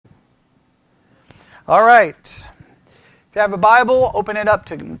All right. If you have a Bible, open it up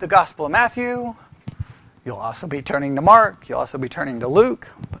to the Gospel of Matthew. You'll also be turning to Mark. You'll also be turning to Luke.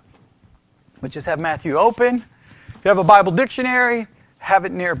 But just have Matthew open. If you have a Bible dictionary, have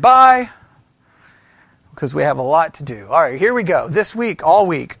it nearby, because we have a lot to do. All right, here we go. This week, all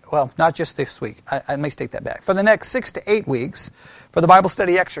week, well, not just this week. I may take that back. For the next 6 to 8 weeks, for the Bible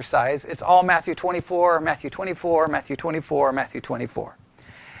study exercise, it's all Matthew 24, Matthew 24, Matthew 24, Matthew 24.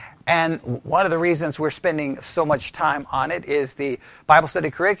 And one of the reasons we're spending so much time on it is the Bible study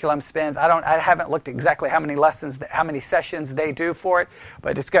curriculum spends, I haven't looked exactly how many lessons, how many sessions they do for it,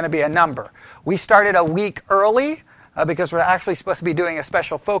 but it's going to be a number. We started a week early because we're actually supposed to be doing a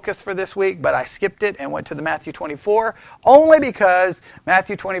special focus for this week, but I skipped it and went to the Matthew 24, only because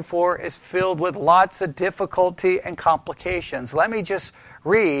Matthew 24 is filled with lots of difficulty and complications. Let me just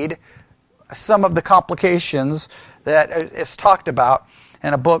read some of the complications that is talked about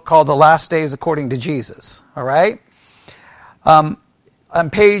in a book called The Last Days According to Jesus. All right? On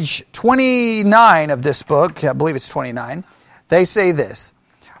page 29 of this book, I believe it's 29, they say this: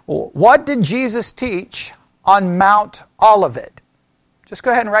 what did Jesus teach on Mount Olivet? Just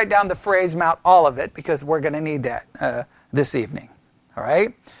go ahead and write down the phrase Mount Olivet, because we're going to need that this evening. All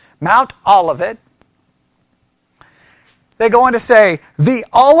right? Mount Olivet. They go on to say, the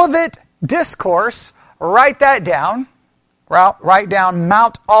Olivet Discourse, write that down. Write down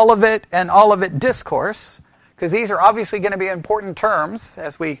Mount Olivet and Olivet Discourse, because these are obviously going to be important terms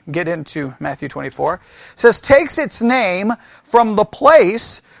as we get into Matthew 24. It says, takes its name from the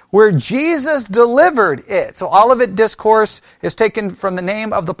place where Jesus delivered it. So Olivet Discourse is taken from the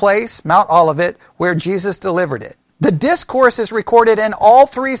name of the place, Mount Olivet, where Jesus delivered it. The discourse is recorded in all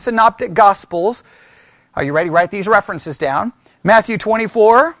 3 synoptic Gospels. Are you ready? Write these references down. Matthew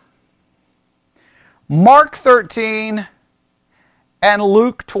 24, Mark 13, and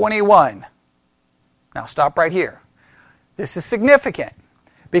Luke 21. Now stop right here. This is significant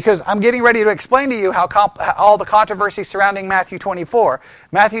because I'm getting ready to explain to you how all the controversy surrounding Matthew 24.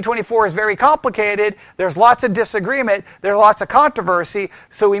 Matthew 24 is very complicated. There's lots of disagreement. There's lots of controversy.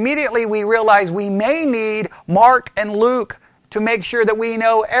 So immediately we realize we may need Mark and Luke to make sure that we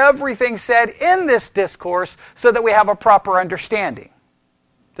know everything said in this discourse so that we have a proper understanding.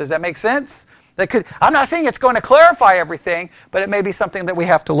 Does that make sense? I'm not saying it's going to clarify everything, but it may be something that we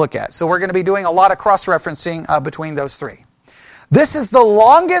have to look at. So we're going to be doing a lot of cross-referencing between those 3. This is the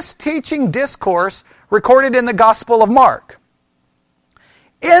longest teaching discourse recorded in the Gospel of Mark.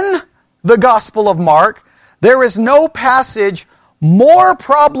 In the Gospel of Mark, there is no passage more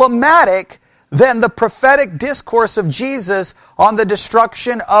problematic than the prophetic discourse of Jesus on the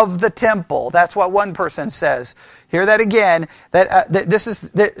destruction of the temple. That's what one person says. Hear that again.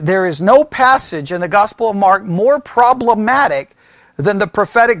 There is no passage in the Gospel of Mark more problematic than the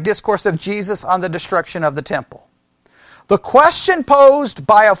prophetic discourse of Jesus on the destruction of the temple. The question posed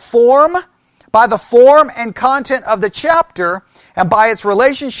by the form and content of the chapter and by its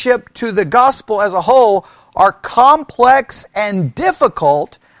relationship to the gospel as a whole are complex and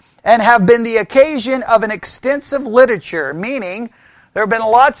difficult and have been the occasion of an extensive literature, meaning there have been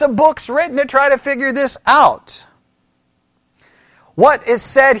lots of books written to try to figure this out. What is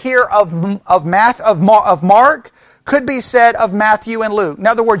said here of Mark could be said of Matthew and Luke. In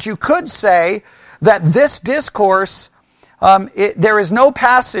other words, you could say that this discourse, there is no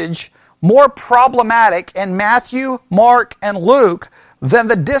passage more problematic in Matthew, Mark, and Luke than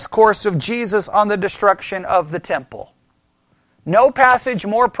the discourse of Jesus on the destruction of the temple. No passage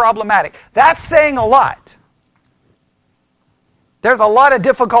more problematic. That's saying a lot. There's a lot of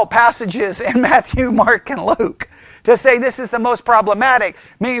difficult passages in Matthew, Mark, and Luke. To say this is the most problematic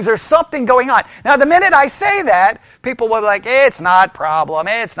means there's something going on. Now, the minute I say that, people will be like, it's not problem,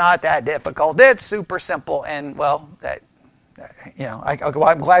 it's not that difficult, it's super simple, and, well,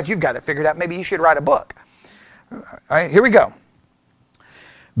 I'm glad you've got it figured out. Maybe you should write a book. All right, here we go.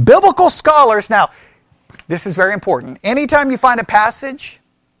 Biblical scholars, now, this is very important. Anytime you find a passage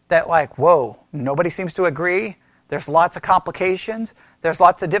that whoa, nobody seems to agree, there's lots of complications, there's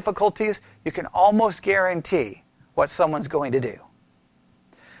lots of difficulties, you can almost guarantee what someone's going to do.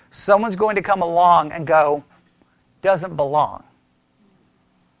 Someone's going to come along and go, doesn't belong.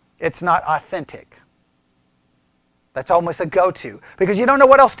 It's not authentic. That's almost a go-to, because you don't know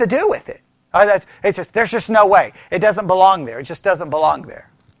what else to do with it. There's just no way. It doesn't belong there. It just doesn't belong there.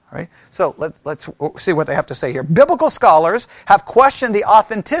 All right? So let's see what they have to say here. Biblical scholars have questioned the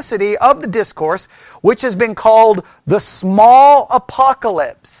authenticity of the discourse, which has been called the small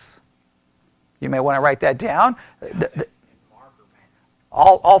apocalypse. You may want to write that down.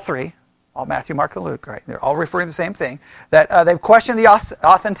 All 3. All Matthew, Mark, and Luke, right? They're all referring to the same thing. That they've questioned the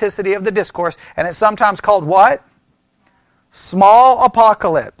authenticity of the discourse, and it's sometimes called what? Small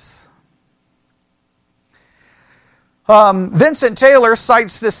apocalypse. Vincent Taylor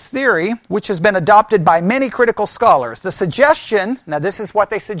cites this theory, which has been adopted by many critical scholars. The suggestion, now this is what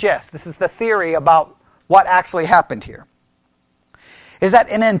they suggest, this is the theory about what actually happened here, is that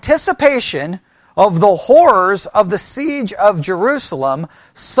in anticipation of the horrors of the siege of Jerusalem,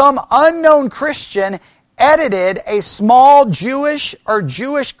 some unknown Christian edited a small Jewish or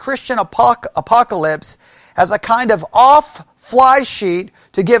Jewish Christian apocalypse as a kind of off-fly sheet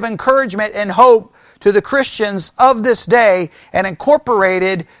to give encouragement and hope to the Christians of this day, and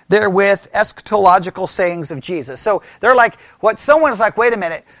incorporated therewith eschatological sayings of Jesus. So they're like, someone's like, wait a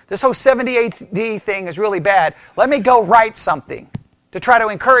minute, this whole 70 AD thing is really bad. Let me go write something to try to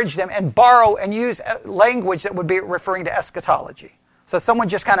encourage them and borrow and use language that would be referring to eschatology. So someone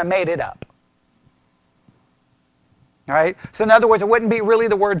just kind of made it up. All right? So in other words, it wouldn't be really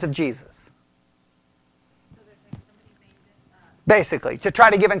the words of Jesus. Basically, to try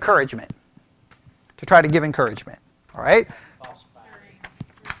to give encouragement. All right?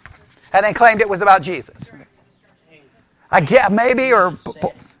 And then claimed it was about Jesus. Maybe, or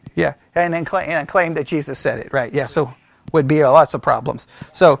yeah, and then claimed that Jesus said it, right? Yeah, so would be lots of problems.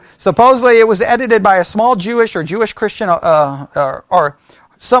 So supposedly it was edited by a small Jewish or Jewish Christian, or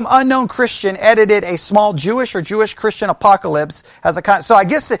some unknown Christian edited a small Jewish or Jewish Christian apocalypse as a kind. So I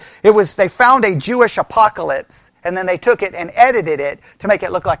guess it was, they found a Jewish apocalypse and then they took it and edited it to make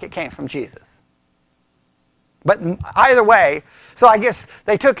it look like it came from Jesus. But either way, so I guess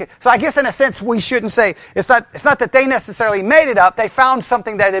they took it. So I guess in a sense we shouldn't say, it's not that they necessarily made it up. They found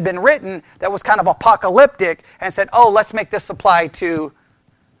something that had been written that was kind of apocalyptic and said, oh, let's make this apply to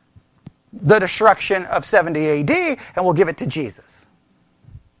the destruction of 70 AD and we'll give it to Jesus.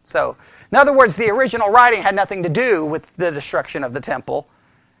 So, in other words, the original writing had nothing to do with the destruction of the temple.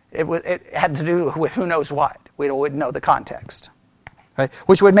 It had to do with who knows what. We wouldn't know the context, right?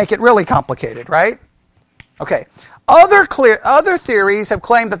 Which would make it really complicated, right? Okay. Other theories have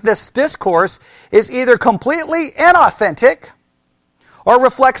claimed that this discourse is either completely inauthentic or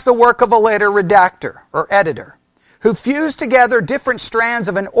reflects the work of a later redactor or editor who fused together different strands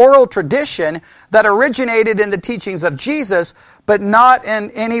of an oral tradition that originated in the teachings of Jesus, but not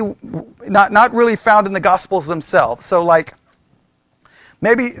really found in the Gospels themselves. So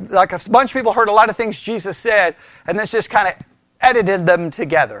maybe a bunch of people heard a lot of things Jesus said and then just kind of edited them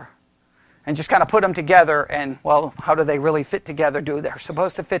together. And just kind of put them together and, well, how do they really fit together? They're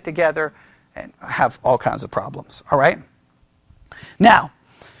supposed to fit together and have all kinds of problems. All right? Now,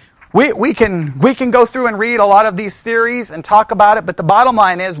 we can go through and read a lot of these theories and talk about it, but the bottom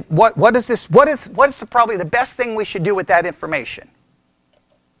line is, what is probably the best thing we should do with that information?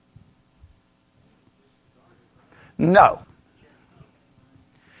 No.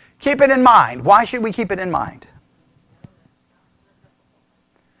 Keep it in mind. Why should we keep it in mind?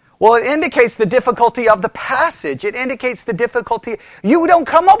 Well, it indicates the difficulty of the passage. It indicates the difficulty. You don't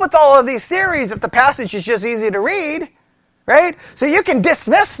come up with all of these theories if the passage is just easy to read, right? So you can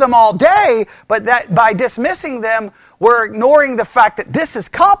dismiss them all day, but that by dismissing them, we're ignoring the fact that this is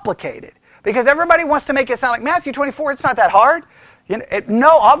complicated. Because everybody wants to make it sound like Matthew 24, it's not that hard.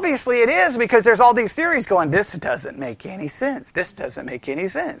 No, obviously it is, because there's all these theories going, this doesn't make any sense. This doesn't make any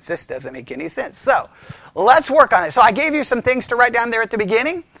sense. This doesn't make any sense. So let's work on it. So I gave you some things to write down there at the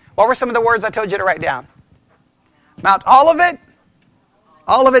beginning. What were some of the words I told you to write down? Mount Olivet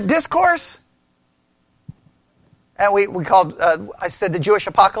Discourse, and we called, I said the Jewish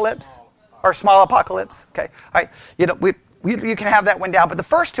apocalypse, or small apocalypse. Okay, all right. You can have that one down, but the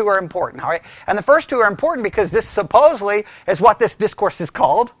first two are important, all right? And the first two are important because this supposedly is what this discourse is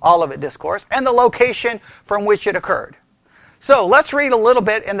called, Olivet Discourse, and the location from which it occurred. So let's read a little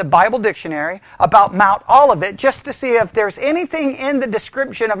bit in the Bible dictionary about Mount Olivet just to see if there's anything in the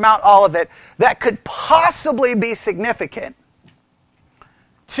description of Mount Olivet that could possibly be significant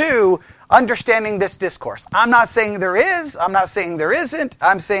to understanding this discourse. I'm not saying there is. I'm not saying there isn't.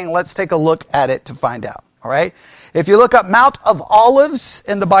 I'm saying let's take a look at it to find out. All right? If you look up Mount of Olives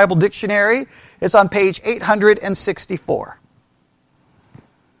in the Bible dictionary, it's on page 864.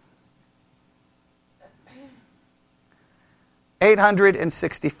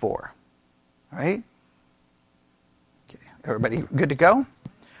 All right? Okay, everybody good to go?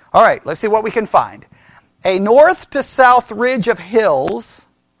 All right, let's see what we can find. A north to south ridge of hills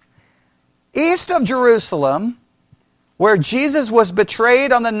east of Jerusalem, where Jesus was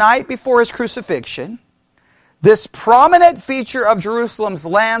betrayed on the night before his crucifixion. This prominent feature of Jerusalem's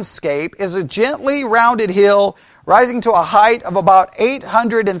landscape is a gently rounded hill rising to a height of about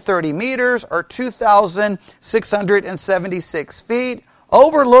 830 meters or 2,676 feet,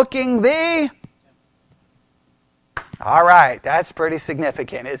 overlooking the... All right, that's pretty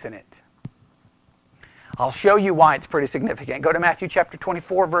significant, isn't it? I'll show you why it's pretty significant. Go to Matthew chapter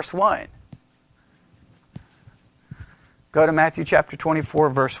 24, verse 1. Go to Matthew chapter 24,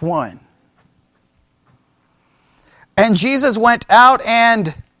 verse 1. And Jesus went out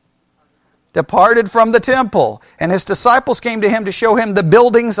and departed from the temple, and his disciples came to him to show him the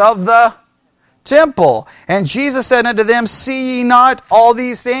buildings of the temple. And Jesus said unto them, See ye not all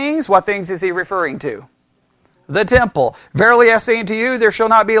these things? What things is he referring to? The temple. Verily I say unto you, there shall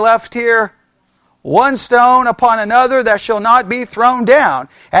not be left here one stone upon another that shall not be thrown down.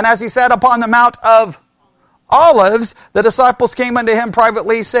 And as he sat upon the Mount of Olives, the disciples came unto him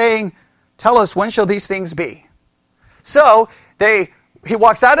privately, saying, Tell us, when shall these things be? So, he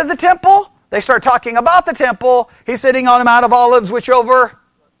walks out of the temple, they start talking about the temple, he's sitting on the Mount of Olives, which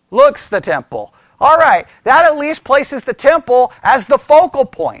overlooks the temple. All right, that at least places the temple as the focal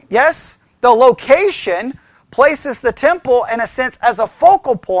point. Yes, the location places the temple, in a sense, as a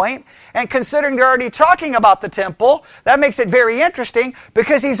focal point, and considering they're already talking about the temple, that makes it very interesting,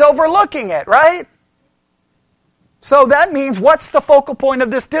 because he's overlooking it, right? So that means, what's the focal point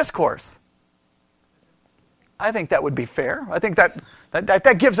of this discourse? I think that would be fair. I think that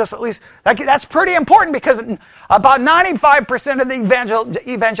gives us at least... That's pretty important, because about 95% of the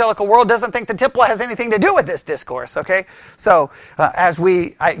evangelical world doesn't think the temple has anything to do with this discourse, okay? So,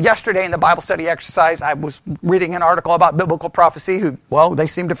 yesterday in the Bible study exercise, I was reading an article about biblical prophecy, they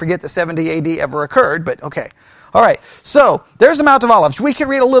seem to forget that 70 AD ever occurred, but okay. All right, so there's the Mount of Olives. We could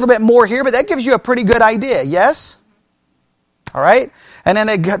read a little bit more here, but that gives you a pretty good idea, yes? All right? And then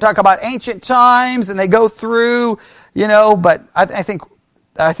they talk about ancient times, and they go through, but I think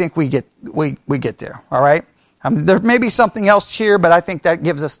we get there. All right? There may be something else here, but I think that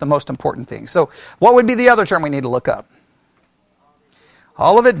gives us the most important thing. So, what would be the other term we need to look up?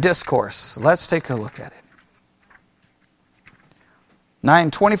 Olivet discourse. Let's take a look at it.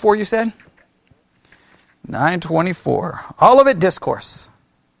 9:24, you said? 9:24. Olivet discourse.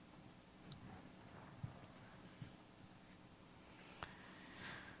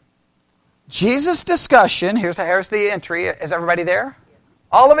 Jesus' discussion, here's the entry. Is everybody there?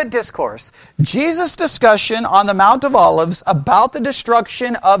 Olivet discourse. Jesus' discussion on the Mount of Olives about the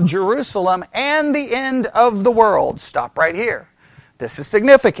destruction of Jerusalem and the end of the world. Stop right here. This is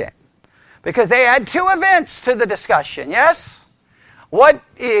significant, because they add two events to the discussion, yes? What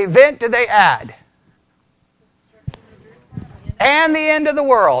event do they add? And the end of the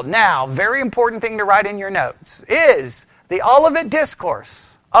world. Now, very important thing to write in your notes is the Olivet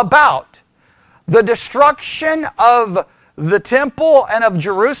discourse about the destruction of the temple and of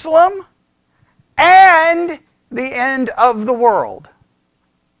Jerusalem and the end of the world.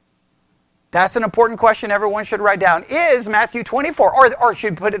 That's an important question everyone should write down. Is Matthew 24, or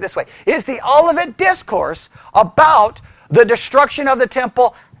should put it this way, is the Olivet discourse about the destruction of the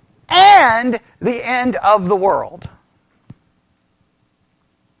temple and the end of the world?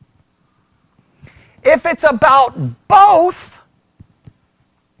 If it's about both,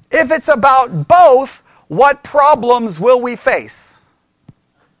 what problems will we face?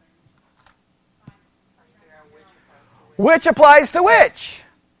 Which applies to which?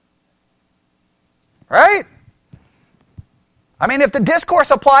 Right? I mean, if the discourse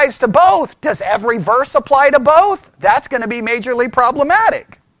applies to both, does every verse apply to both? That's going to be majorly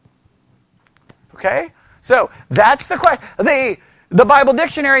problematic. Okay? So, that's the question. The Bible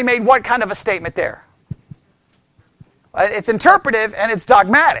Dictionary made what kind of a statement there? It's interpretive and it's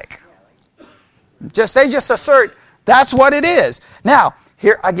dogmatic. They just assert that's what it is. Now,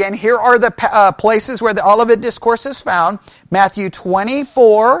 here are the places where the Olivet discourse is found. Matthew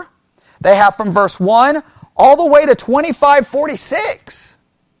 24, they have from verse 1 all the way to 25:46.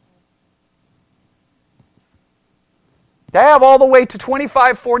 They have all the way to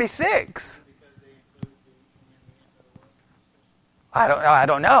 25:46. I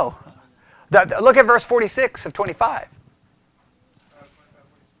don't know. Look at verse 46 of 25.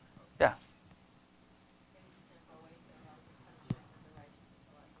 Yeah.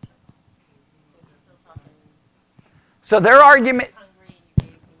 So their argument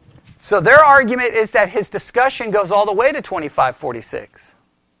is that his discussion goes all the way to 25:46.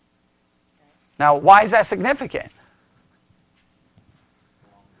 Now, why is that significant?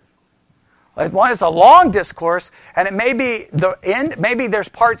 One is a long discourse, and it may be the end. Maybe there's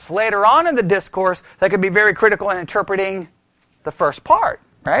parts later on in the discourse that could be very critical in interpreting the first part,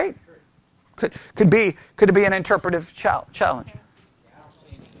 right? Could be an interpretive challenge.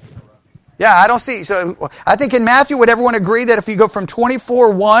 Yeah, I don't see. So I think in Matthew, would everyone agree that if you go from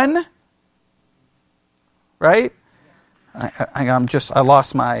 24:1, right? I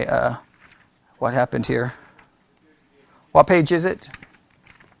lost my, what happened here? What page is it?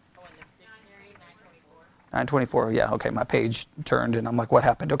 924. Yeah, okay, my page turned and I'm like, what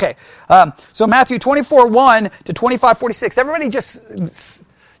happened? Okay, so Matthew 24:1 to 25:46. Everybody just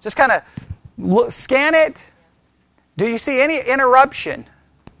kind of scan it. Do you see any interruption?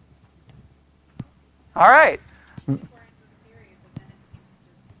 All right.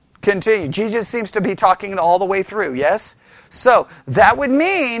 Continue. Jesus seems to be talking all the way through, yes? So that would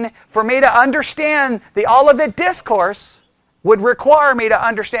mean for me to understand the Olivet Discourse would require me to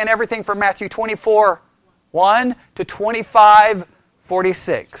understand everything from Matthew 24:1 to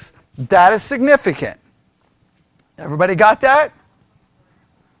 25:46. That is significant. Everybody got that?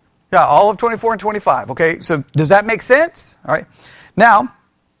 Yeah, all of 24 and 25. Okay, so does that make sense? All right. Now,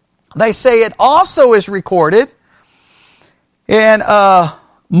 they say it also is recorded in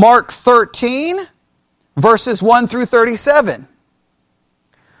Mark 13, verses 1 through 37.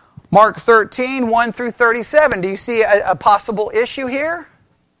 Mark 13, 1 through 37. Do you see a possible issue here?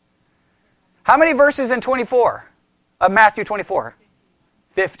 How many verses in 24? Of Matthew 24?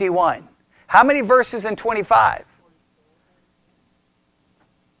 51. How many verses in 25?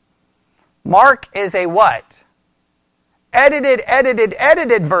 Mark is a what?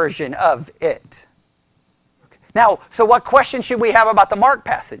 Edited version of it. Now, so what question should we have about the Mark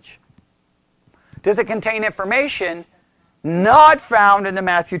passage? Does it contain information not found in the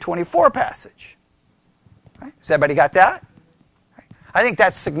Matthew 24 passage? Right? Has everybody got that? Right. I think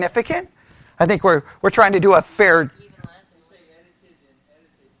that's significant. I think we're trying to do a fair...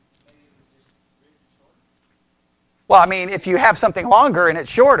 Well, I mean, if you have something longer and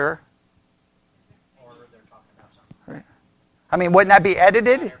it's shorter... I mean, wouldn't that be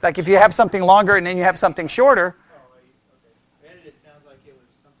edited? Like if you have something longer and then you have something shorter. Edited sounds like it was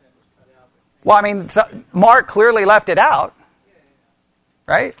something that was cut out. Well, I mean, Mark clearly left it out.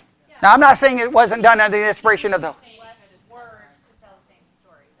 Right? Now, I'm not saying it wasn't done under the inspiration of the...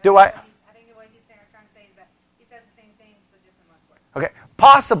 Do I? I think what he's trying to say is that he says the same things, but just in less words. Okay,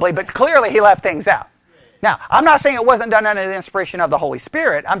 possibly, but clearly he left things out. Now, I'm not saying it wasn't done under the inspiration of the Holy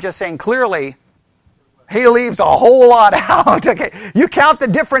Spirit. I'm just saying clearly... He leaves a whole lot out. Okay, you count the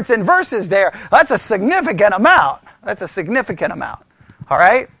difference in verses there. That's a significant amount. That's a significant amount. All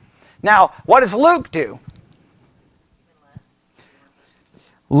right? Now, what does Luke do?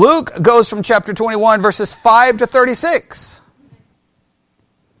 Luke goes from chapter 21, verses 5 to 36.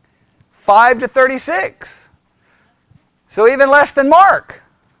 5 to 36. So even less than Mark.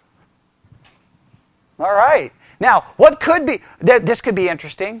 All right. Now, what could be... This could be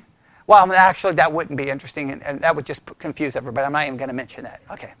interesting. Well, actually, that wouldn't be interesting, and that would just confuse everybody. I'm not even going to mention that.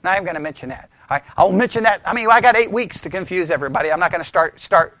 Okay, not even going to mention that. All right, I'll mention that. I mean, I got 8 weeks to confuse everybody. I'm not going to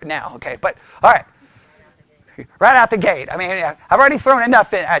start now. Okay, but all right, right out the gate. I mean, I've already thrown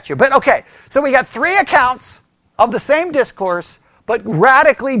enough at you. But okay, so we got 3 accounts of the same discourse, but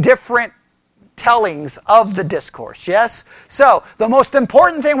radically different tellings of the discourse. Yes. So the most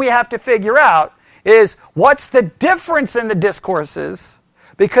important thing we have to figure out is what's the difference in the discourses.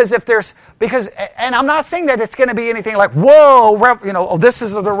 Because and I'm not saying that it's going to be anything like, whoa, this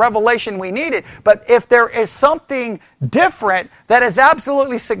is the revelation we needed. But if there is something different that is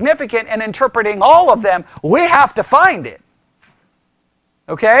absolutely significant in interpreting all of them, we have to find it.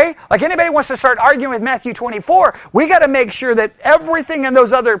 Okay? Like anybody wants to start arguing with Matthew 24, we got to make sure that everything in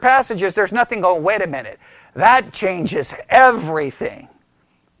those other passages, there's nothing going, wait a minute, that changes everything.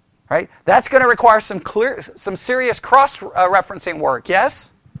 Right? That's going to require some serious cross-referencing work,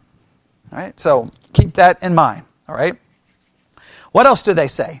 yes? All right, so keep that in mind, all right? What else do they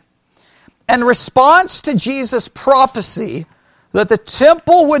say? In response to Jesus' prophecy that the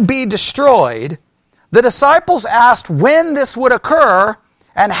temple would be destroyed, the disciples asked when this would occur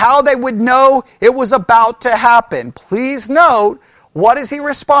and how they would know it was about to happen. Please note, what is he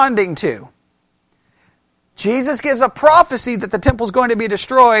responding to? Jesus gives a prophecy that the temple is going to be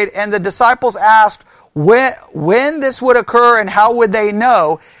destroyed, and the disciples asked when this would occur and how would they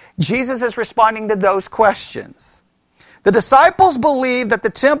know. Jesus is responding to those questions. The disciples believed that the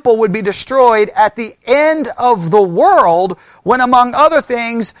temple would be destroyed at the end of the world when, among other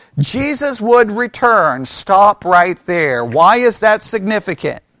things, Jesus would return. Stop right there. Why is that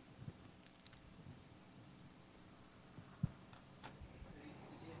significant?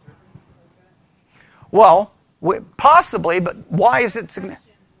 Well, possibly, but why is it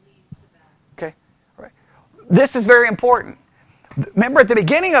significant? Okay, all right. This is very important. Remember at the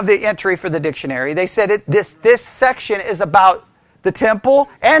beginning of the entry for the dictionary, they said this section is about the temple,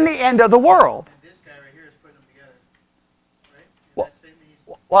 and the end of the world. And this guy right here is putting them together, right? Well, That statement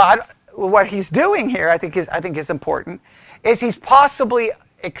he's what he's doing here, I think is important, is he's possibly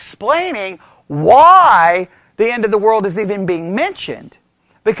explaining why the end of the world is even being mentioned.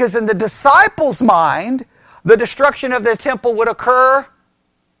 Because in the disciples' mind, the destruction of the temple would occur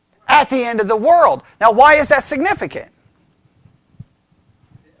at the end of the world. Now, why is that significant?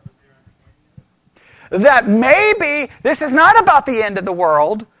 That maybe this is not about the end of the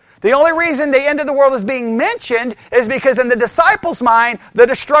world. The only reason the end of the world is being mentioned is because in the disciples' mind, the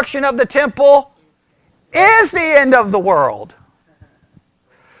destruction of the temple is the end of the world.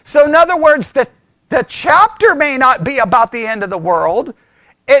 So in other words, the chapter may not be about the end of the world.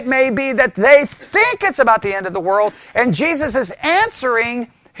 It may be that they think it's about the end of the world, and Jesus is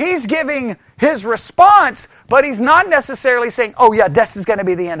answering, he's giving his response, but he's not necessarily saying, oh yeah, this is going to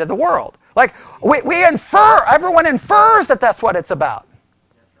be the end of the world. Like, we infer, everyone infers that that's what it's about.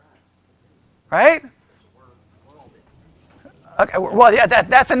 Right? Okay, well, yeah,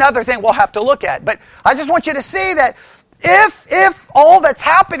 that's another thing we'll have to look at. But I just want you to see that if all that's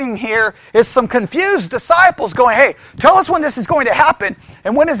happening here is some confused disciples going, hey, tell us when this is going to happen,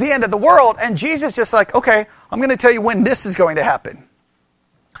 and when is the end of the world? And Jesus just like, okay, I'm going to tell you when this is going to happen.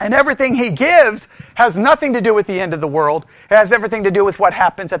 And everything he gives has nothing to do with the end of the world. It has everything to do with what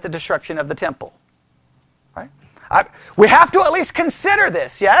happens at the destruction of the temple. Right? We have to at least consider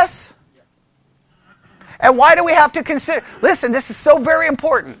this, yes? And why do we have to consider? Listen, this is so very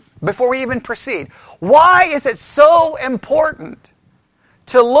important before we even proceed. Why is it so important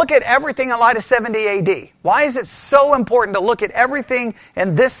to look at everything in light of 70 AD? Why is it so important to look at everything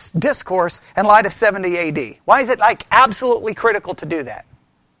in this discourse in light of 70 AD? Why is it like absolutely critical to do that?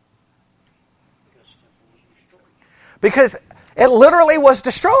 Because it literally was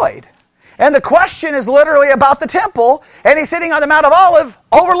destroyed. And the question is literally about the temple, and he's sitting on the Mount of Olives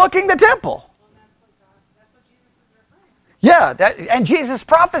overlooking the temple. Yeah, and Jesus'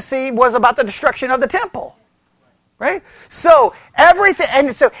 prophecy was about the destruction of the temple. Right? So everything,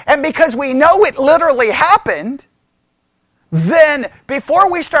 and because we know it literally happened, then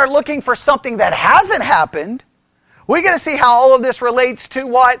before we start looking for something that hasn't happened, we got to see how all of this relates to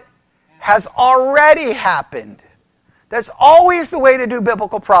what has already happened. That's always the way to do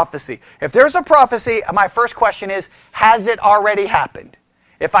biblical prophecy. If there's a prophecy, my first question is, has it already happened?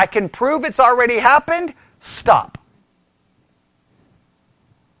 If I can prove it's already happened, stop.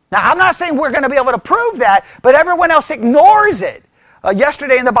 Now, I'm not saying we're going to be able to prove that, but everyone else ignores it.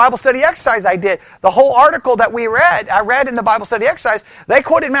 Yesterday in the Bible study exercise I did, the whole article that I read in the Bible study exercise, they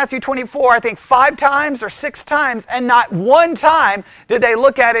quoted Matthew 24, I think 5 times or 6 times, and not one time did they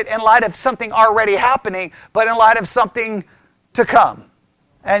look at it in light of something already happening, but in light of something to come.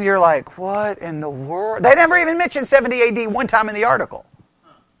 And you're like, what in the world? They never even mentioned 70 AD one time in the article.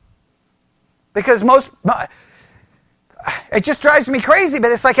 Because it just drives me crazy,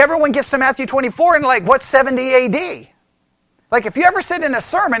 but it's like everyone gets to Matthew 24 and like, what's 70 AD? Like if you ever sit in a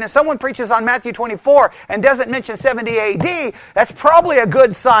sermon and someone preaches on Matthew 24 and doesn't mention 70 AD, that's probably a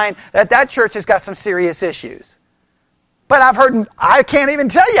good sign that church has got some serious issues. But I can't even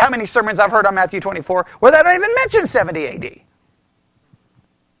tell you how many sermons I've heard on Matthew 24 where they don't even mention 70 AD.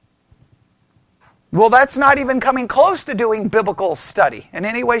 Well, that's not even coming close to doing biblical study in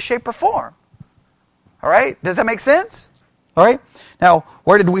any way, shape, or form. All right? Does that make sense? All right? Now,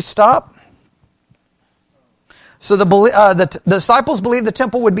 where did we stop? So the disciples believed the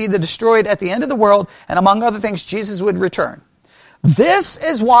temple would be destroyed at the end of the world, and among other things, Jesus would return. This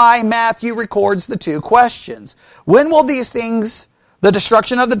is why Matthew records the 2 questions. When will these things, the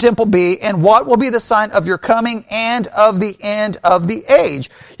destruction of the temple, be, and what will be the sign of your coming and of the end of the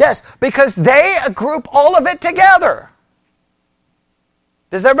age? Yes, because they group all of it together.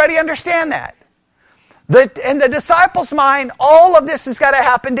 Does everybody understand that? In the disciples' mind, all of this has got to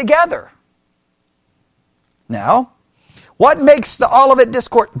happen together. Now, what makes the Olivet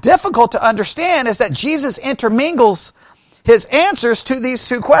Discourse difficult to understand is that Jesus intermingles his answers to these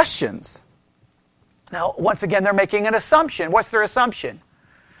 2 questions. Now, once again, they're making an assumption. What's their assumption?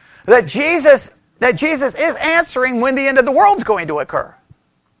 That Jesus is answering when the end of the world's going to occur.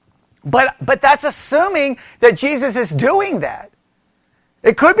 But that's assuming that Jesus is doing that.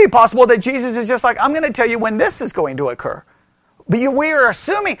 It could be possible that Jesus is just like, I'm going to tell you when this is going to occur. But we are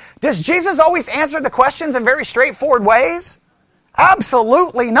assuming, does Jesus always answer the questions in very straightforward ways?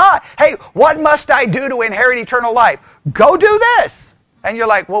 Absolutely not. Hey, what must I do to inherit eternal life? Go do this. And you're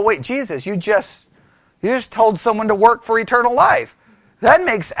like, well, wait, Jesus, you just told someone to work for eternal life. That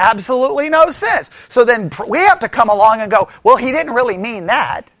makes absolutely no sense. So then we have to come along and go, well, he didn't really mean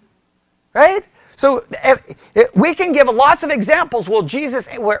that. Right? So we can give lots of examples where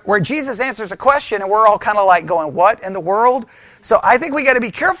Jesus answers a question and we're all kind of like going, what in the world? So I think we got to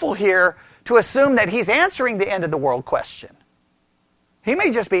be careful here to assume that he's answering the end of the world question. He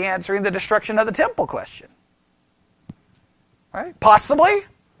may just be answering the destruction of the temple question. Right? Possibly.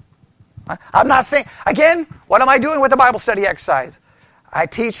 I'm not saying, again, what am I doing with the Bible study exercise? I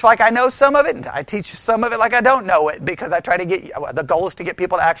teach like I know some of it, and I teach some of it like I don't know it, because I try to the goal is to get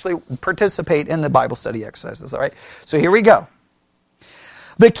people to actually participate in the Bible study exercises, all right? So here we go.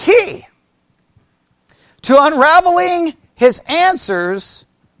 The key to unraveling his answers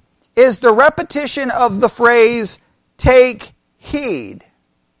is the repetition of the phrase, take heed.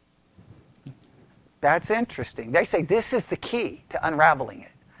 That's interesting. They say this is the key to unraveling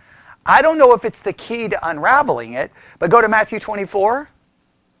it. I don't know if it's the key to unraveling it, but go to Matthew 24.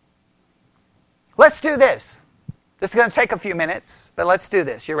 Let's do this. This is going to take a few minutes, but let's do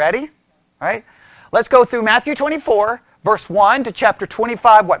this. You ready? All right. Let's go through Matthew 24, verse 1 to chapter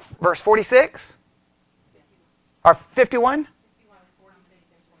 25, verse 46? Or 51?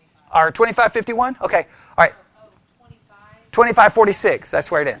 Or 25, 51? Okay. All right. 25, 46.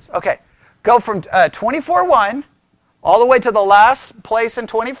 That's where it is. Okay. Go from 24:1 all the way to the last place in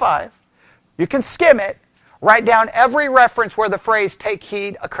 25. You can skim it. Write down every reference where the phrase take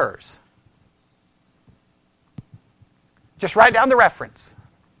heed occurs. Just write down the reference.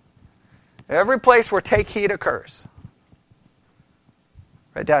 Every place where take heed occurs.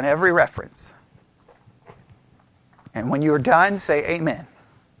 Write down every reference. And when you're done, say amen.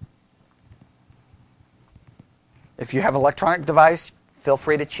 If you have an electronic device, feel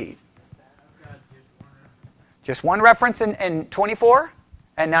free to cheat. Just one reference in 24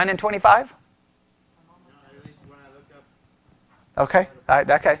 and none in 25? Okay.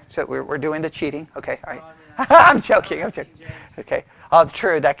 Okay. So we're doing the cheating. Okay. All right. I'm joking. Okay. Oh,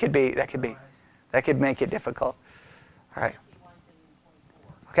 true. That could make it difficult. All right.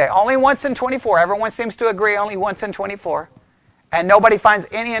 Okay. Only once in 24. Everyone seems to agree only once in 24. And nobody finds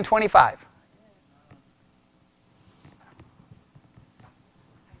any in 25.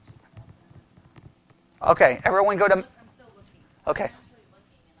 Okay. Everyone go to... Okay.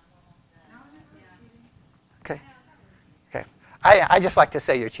 Okay. Okay. I just like to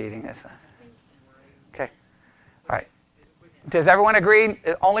say you're cheating. Okay. All right. Does everyone agree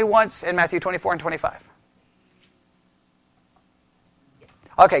only once in Matthew 24 and 25?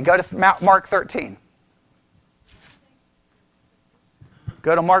 Okay, go to Mark 13.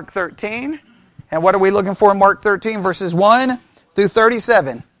 Go to Mark 13. And what are we looking for in Mark 13? Verses 1 through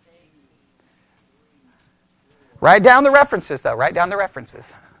 37. Write down the references, though. Write down the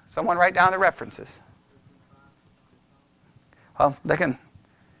references. Someone write down the references. Well, they can...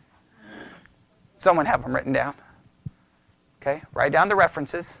 Someone have them written down. Okay, write down the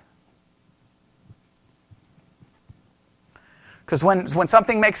references. Because when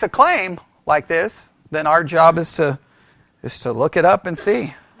something makes a claim like this, then our job is to look it up and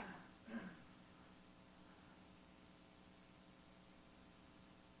see.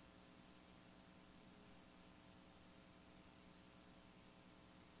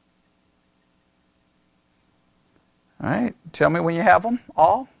 All right, tell me when you have them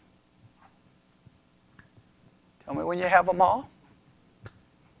all. Tell me when you have them all.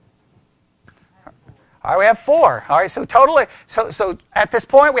 All right, we have 4. All right, so totally, so at this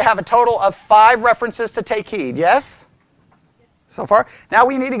point we have a total of 5 references to take heed. Yes? So far. Now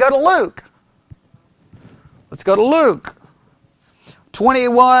we need to go to Luke. Let's go to Luke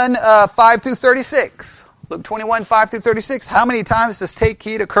 21, 5 through 36. Luke 21, 5 through 36. How many times does take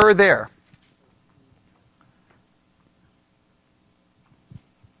heed occur there?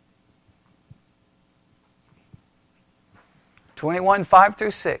 (21, 5 through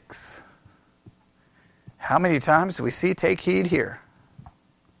 6). How many times do we see take heed here?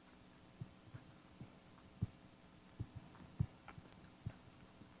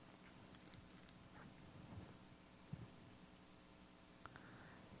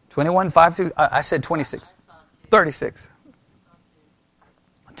 (21, 5 through... I said 26. 36.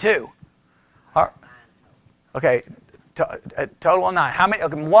 2. All right. Okay. Total of 9. How many?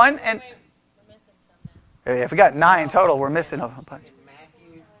 Okay, 1 and... If we got 9 total, we're missing a bunch. In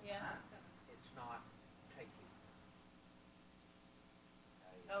Matthew, it's not take heed.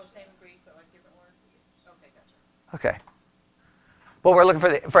 Oh, same Greek, but like different words? Okay, gotcha. Okay. Well, we're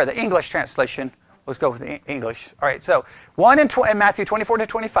looking for the English translation. Let's go with the English. All right, so 1 in Matthew 24 to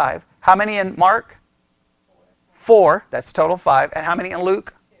 25. How many in Mark? 4. That's total 5. And how many in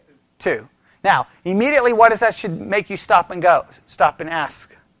Luke? 2. Now, immediately, what does that should make you stop and go? Stop and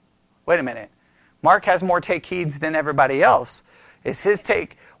ask. Wait a minute. Mark has more take heeds than everybody else. is his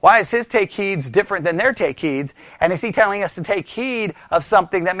take? Why is his take heeds different than their take heeds? And is he telling us to take heed of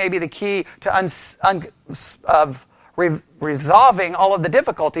something that may be the key to resolving all of the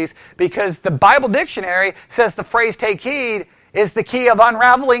difficulties? Because the Bible dictionary says the phrase take heed is the key of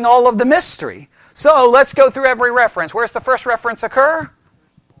unraveling all of the mystery. So let's go through every reference. Where's the first reference occur?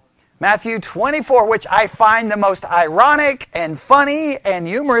 Matthew 24, which I find the most ironic and funny and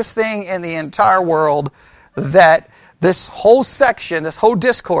humorous thing in the entire world, that this whole section, this whole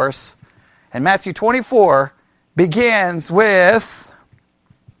discourse in Matthew 24 begins with,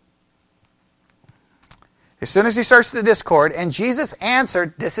 as soon as he starts the discord, and Jesus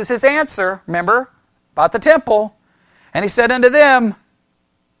answered, this is his answer, remember, about the temple, and he said unto them,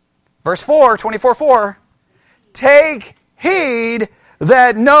 verse 4, 24:4, take heed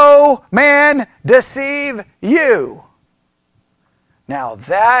that no man deceive you. Now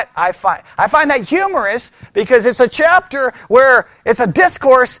that I find that humorous, because it's a chapter where it's a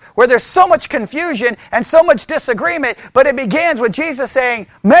discourse where there's so much confusion and so much disagreement, but it begins with Jesus saying,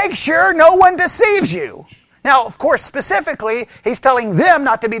 make sure no one deceives you. Now, of course, specifically, he's telling them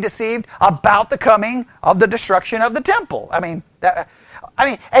not to be deceived about the coming of the destruction of the temple. I mean,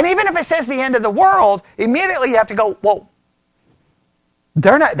 and even if it says the end of the world, immediately you have to go, well,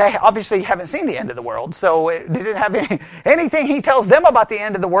 they obviously haven't seen the end of the world, so it didn't have anything he tells them about the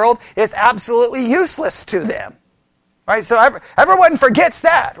end of the world is absolutely useless to them. Right? So everyone forgets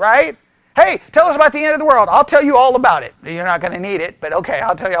that, right? Hey, tell us about the end of the world. I'll tell you all about it. You're not going to need it, but okay,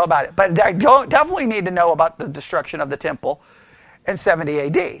 I'll tell you all about it. But I definitely need to know about the destruction of the temple in 70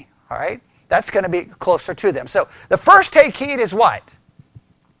 AD. All right? That's going to be closer to them. So the first take heed is what?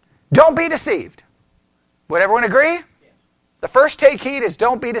 Don't be deceived. Would everyone agree? The first take heed is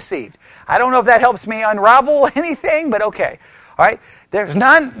don't be deceived. I don't know if that helps me unravel anything, but okay. All right? There's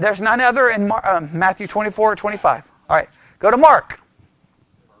none other in Matthew 24 or 25. All right. Go to Mark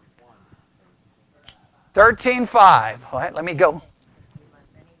 13:5. All right, let me go.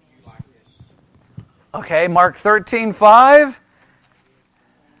 Okay, Mark 13:5.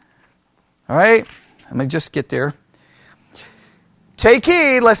 All right, let me just get there. Take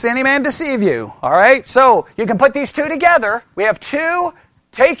heed lest any man deceive you. All right, so you can put these two together. We have two,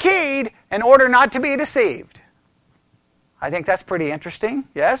 take heed in order not to be deceived. I think that's pretty interesting,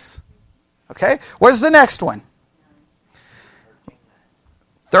 yes? Okay, where's the next one?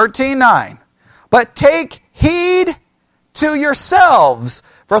 13:9. But take heed to yourselves,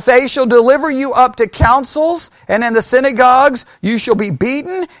 for they shall deliver you up to councils, and in the synagogues you shall be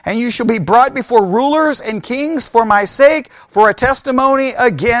beaten, and you shall be brought before rulers and kings for my sake, for a testimony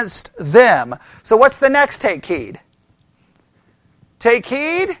against them. So what's the next take heed? Take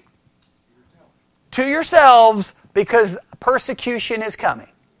heed to yourselves, because persecution is coming.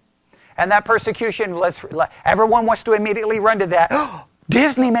 And that persecution, everyone wants to immediately run to that.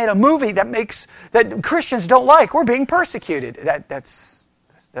 Disney made a movie that Christians don't like. We're being persecuted. That's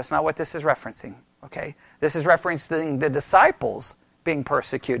not what this is referencing. Okay, this is referencing the disciples being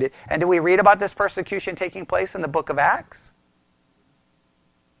persecuted. And do we read about this persecution taking place in the book of Acts?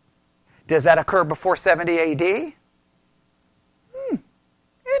 Does that occur before 70 AD?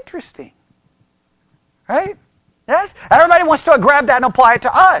 Interesting. Right? Yes? Everybody wants to grab that and apply it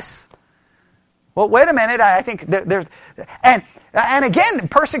to us. Well, wait a minute. I think there's... And again,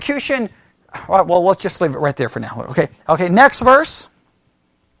 persecution... Well, let's just leave it right there for now. Okay, next verse.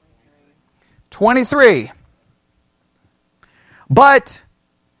 23. But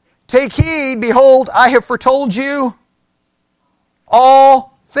take heed, behold, I have foretold you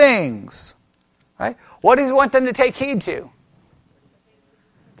all things. Right? What does he want them to take heed to?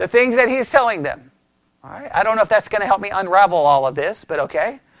 The things that he's telling them. All right. I don't know if that's going to help me unravel all of this, but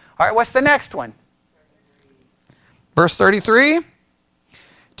okay. All right, what's the next one? Verse 33.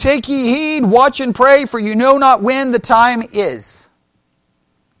 Take ye heed, watch and pray, for you know not when the time is.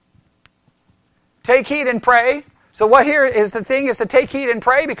 Take heed and pray. So what here is the thing is to take heed and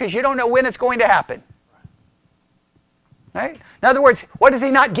pray because you don't know when it's going to happen. Right? In other words, what does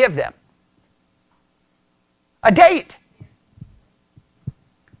he not give them? A date.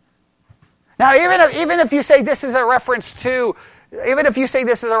 Now, even if you say this is a reference to,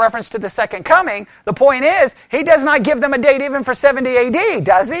 the second coming, the point is, he does not give them a date even for 70 AD,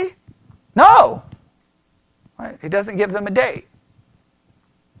 does he? No. Right? He doesn't give them a date.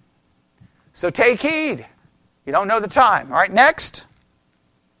 So take heed. You don't know the time. All right, next.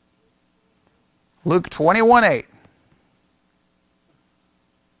 Luke 21:8.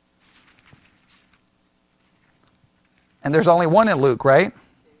 And there's only one in Luke, right?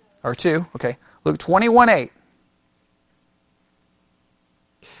 Or two, okay. Luke 21:8.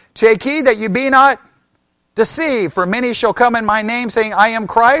 Take heed that you be not deceive, for many shall come in my name, saying, I am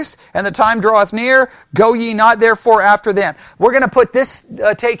Christ, and the time draweth near. Go ye not therefore after them. We're going to put this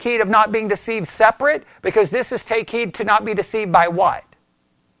take heed of not being deceived separate, because this is take heed to not be deceived by what?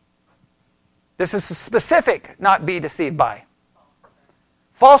 This is specific, not be deceived by.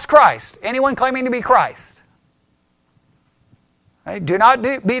 False Christ. Anyone claiming to be Christ. Right? Do not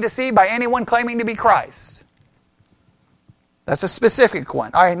be deceived by anyone claiming to be Christ. That's a specific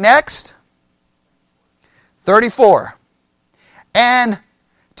one. All right, next. 34. And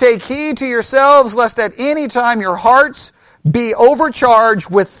take heed to yourselves, lest at any time your hearts be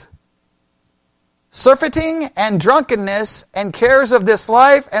overcharged with surfeiting and drunkenness and cares of this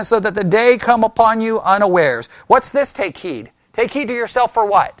life, and so that the day come upon you unawares. What's this take heed? Take heed to yourself for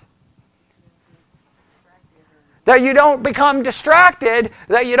what? That you don't become distracted,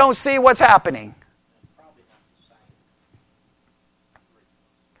 that you don't see what's happening.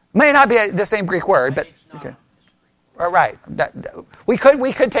 May not be the same Greek word, but okay. All right. We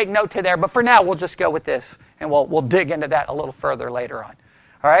could take note to there, but for now we'll just go with this, and we'll dig into that a little further later on.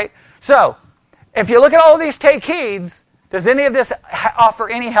 All right. So, if you look at all of these take heeds, does any of this offer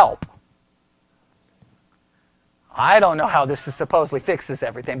any help? I don't know how this supposedly fixes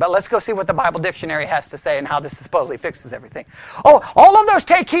everything, but let's go see what the Bible dictionary has to say and how this supposedly fixes everything. Oh, all of those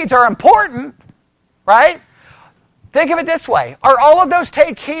take heeds are important, right? Think of it this way. Are all of those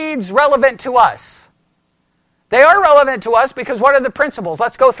take heeds relevant to us? They are relevant to us because what are the principles?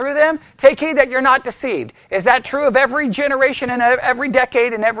 Let's go through them. Take heed that you're not deceived. Is that true of every generation and every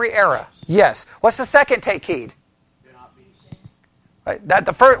decade and every era? Yes. What's the second take heed? Do not be deceived. Right.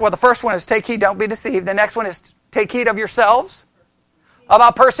 The first one is take heed, don't be deceived. The next one is take heed of yourselves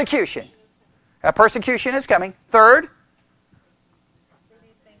about persecution. Persecution is coming. Third,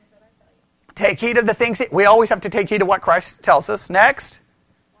 take heed of the things. We always have to take heed of what Christ tells us. Next,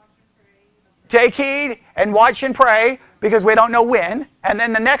 take heed and watch and pray because we don't know when. And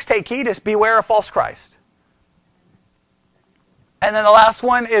then the next take heed is beware of false Christ. And then the last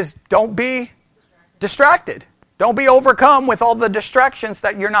one is don't be distracted. Don't be overcome with all the distractions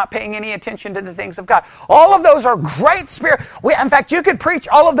that you're not paying any attention to the things of God. All of those are great spirit. In fact, you could preach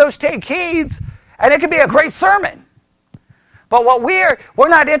all of those take heeds, and it could be a great sermon. But what we're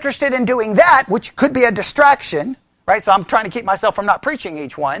not interested in doing that, which could be a distraction, right? So I'm trying to keep myself from not preaching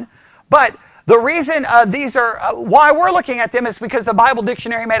each one. But the reason these are why we're looking at them is because the Bible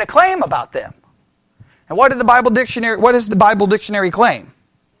dictionary made a claim about them. And what does the Bible dictionary claim?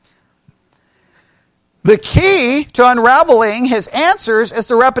 The key to unraveling his answers is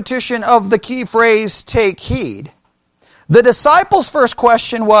the repetition of the key phrase, take heed. The disciples' first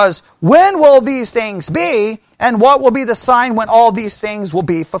question was, when will these things be, and what will be the sign when all these things will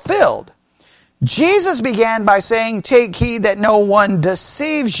be fulfilled? Jesus began by saying, take heed that no one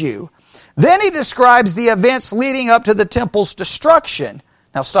deceives you. Then he describes the events leading up to the temple's destruction.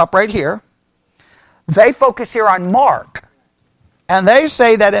 Now stop right here. They focus here on Mark. And they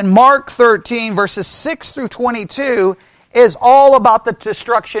say that in Mark 13, verses 6 through 22, is all about the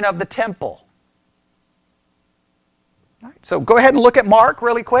destruction of the temple. All right, so go ahead and look at Mark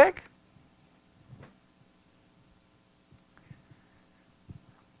really quick.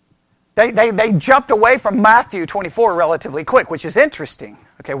 They jumped away from Matthew 24 relatively quick, which is interesting.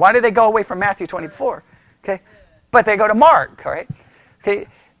 Okay, why did they go away from Matthew 24? Okay, but they go to Mark, all right? Okay,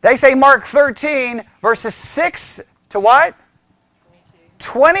 they say Mark 13, verses 6 to what?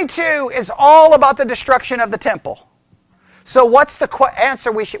 22 is all about the destruction of the temple. So what's the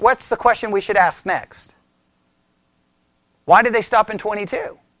what's the question we should ask next? Why did they stop in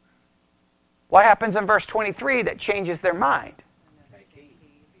 22? What happens in verse 23 that changes their mind?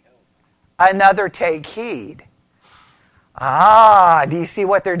 Another take heed. Do you see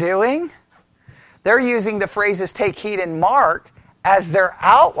what they're doing? They're using the phrases take heed in Mark as their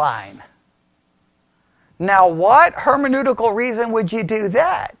outline. Now, what hermeneutical reason would you do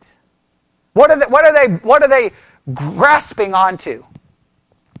that? What are they grasping onto?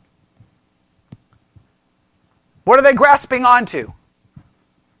 What are they grasping onto?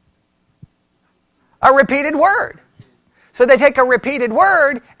 A repeated word. So they take a repeated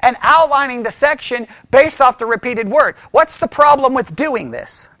word and outlining the section based off the repeated word. What's the problem with doing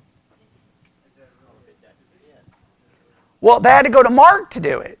this? Well, they had to go to Mark to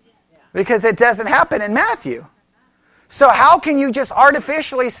do it because it doesn't happen in Matthew. So how can you just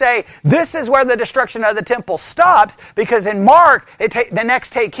artificially say, this is where the destruction of the temple stops, because in Mark, the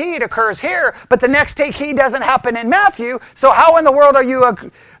next take heed occurs here, but the next take heed doesn't happen in Matthew, so how in the world are you...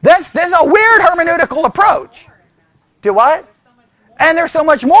 This is a weird hermeneutical approach. Do what? And there's so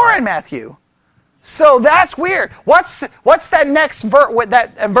much more in Matthew. So that's weird. What's that next verse,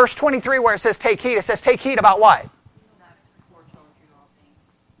 verse 23 where it says take heed? It says take heed about what?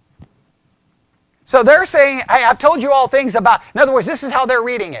 So they're saying, hey, I've told you all things about, in other words, this is how they're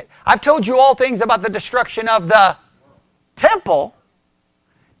reading it. I've told you all things about the destruction of the temple.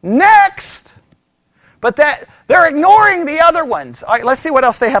 Next. But that they're ignoring the other ones. All right, let's see what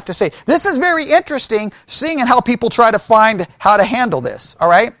else they have to say. This is very interesting, seeing how people try to find how to handle this. All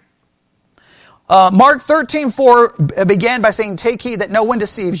right? Mark 13:4 began by saying, take heed that no one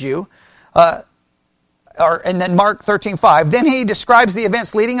deceives you. And then Mark 13:5. Then he describes the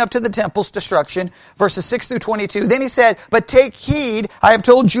events leading up to the temple's destruction, verses 6 through 22. Then he said, but take heed, I have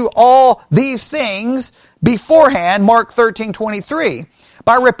told you all these things beforehand, Mark 13:23.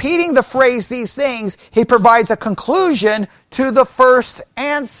 By repeating the phrase, these things, he provides a conclusion to the first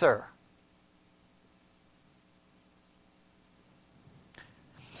answer.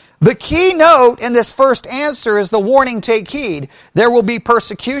 The key note in this first answer is the warning, take heed. There will be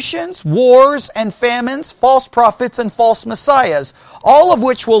persecutions, wars, and famines, false prophets, and false messiahs, all of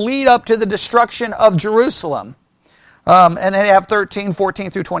which will lead up to the destruction of Jerusalem. And they have 13, 14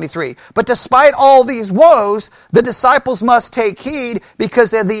 through 23. But despite all these woes, the disciples must take heed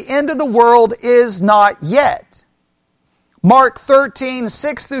because the end of the world is not yet. Mark 13,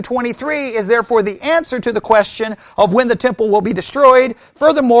 6 through 23 is therefore the answer to the question of when the temple will be destroyed.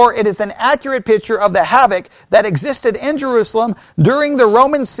 Furthermore, it is an accurate picture of the havoc that existed in Jerusalem during the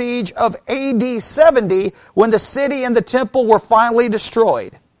Roman siege of AD 70 when the city and the temple were finally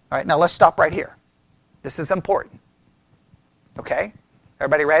destroyed. All right, now let's stop right here. This is important. Okay?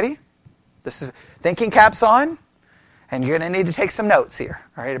 Everybody ready? This is thinking caps on, and you're going to need to take some notes here.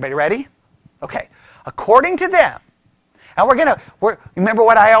 All right, everybody ready? Okay. According to them, and remember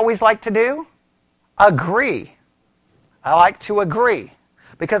what I always like to do? Agree. I like to agree.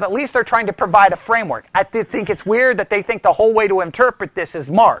 Because at least they're trying to provide a framework. I think it's weird that they think the whole way to interpret this is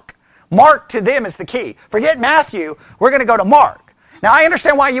Mark. Mark to them is the key. Forget Matthew, we're going to go to Mark. Now I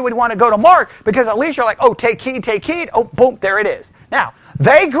understand why you would want to go to Mark, because at least you're like, oh, take heed. Oh, boom, there it is. Now,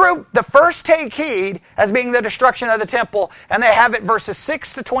 they group the first take heed as being the destruction of the temple, and they have it verses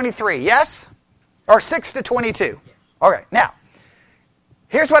 6 to 23, yes? Or 6 to 22. All right, now,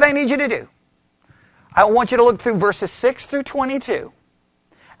 here's what I need you to do. I want you to look through verses 6 through 22,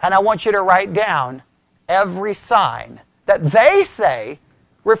 and I want you to write down every sign that they say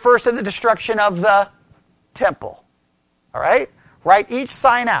refers to the destruction of the temple. All right? Write each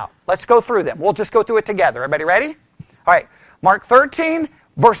sign out. Let's go through them. We'll just go through it together. Everybody ready? All right, Mark 13,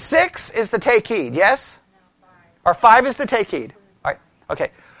 verse 6 is the take heed, yes? No, 5. Or 5 is the take heed. All right,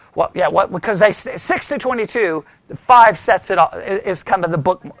 okay. Well, yeah, because 6 to 22, 5 sets it off, is kind of the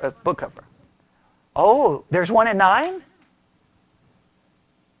book cover. Oh, there's one in 9?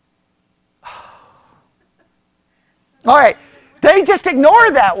 All right, they just ignore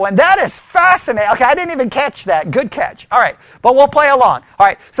that one. That is fascinating. Okay, I didn't even catch that. Good catch. All right, but we'll play along. All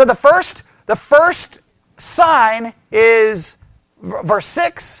right, so the first sign is verse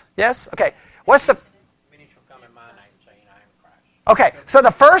 6. Yes? Okay, what's the... Okay, so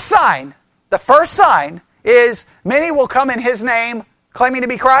the first sign is many will come in his name claiming to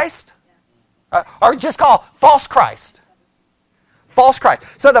be Christ. Or just call false Christ. False Christ.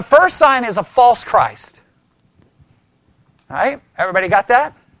 So the first sign is a false Christ. All right, everybody got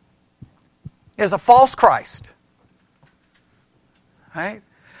that? Is a false Christ. All right?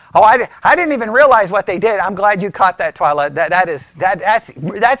 Oh, I didn't even realize what they did. I'm glad you caught that, Twyla.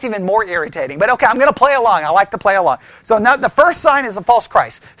 That's even more irritating. But okay, I'm going to play along. I like to play along. So now the first sign is a false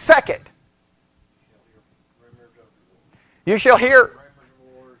Christ. Second, you shall hear.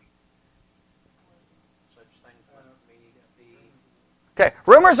 Okay,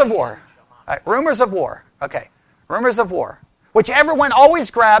 rumors of war. All right, rumors of war. Okay, rumors of war, which everyone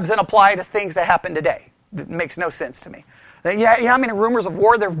always grabs and applies to things that happen today. It makes no sense to me. You know how many rumors of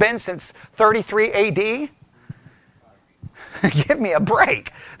war there have been since 33 AD? Give me a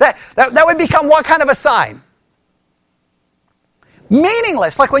break. That would become what kind of a sign?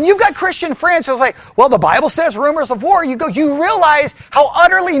 Meaningless. Like when you've got Christian friends who's like, well, the Bible says rumors of war. You realize how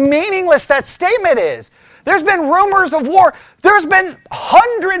utterly meaningless that statement is. There's been rumors of war. There's been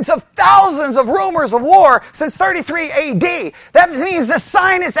hundreds of thousands of rumors of war since 33 AD. That means the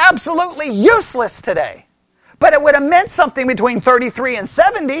sign is absolutely useless today. But it would have meant something between 33 and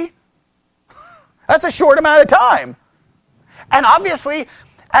 70. That's a short amount of time. And obviously,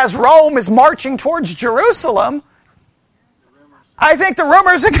 as Rome is marching towards Jerusalem, I think the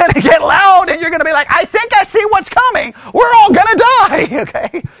rumors are going to get loud and you're going to be like, I think I see what's coming. We're all going to die,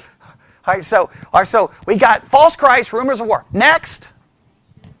 okay? All right, so we got false Christ, rumors of war. Next.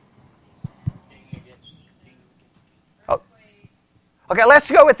 Okay,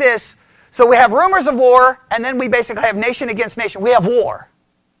 let's go with this. So we have rumors of war, and then we basically have nation against nation. We have war.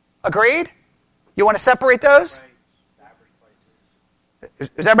 Agreed? You want to separate those?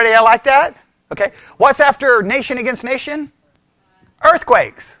 Is everybody like that? Okay. What's after nation against nation?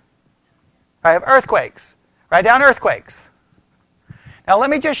 Earthquakes. I have earthquakes. Write down earthquakes. Now let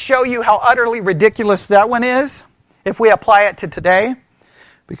me just show you how utterly ridiculous that one is if we apply it to today.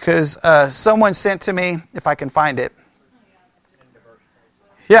 Because someone sent to me, if I can find it.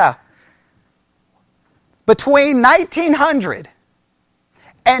 Yeah. Between 1900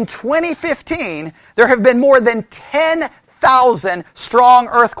 and 2015, there have been more than 10,000 strong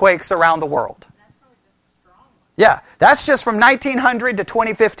earthquakes around the world. Yeah, that's just from 1900 to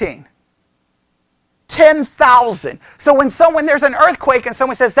 2015. 10,000. So when there's an earthquake and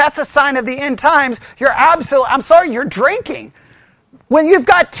someone says that's a sign of the end times, you're drinking. When you've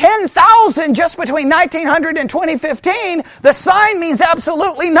got 10,000 just between 1900 and 2015, the sign means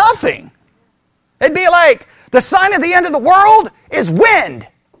absolutely nothing. It'd be like, the sign of the end of the world is wind.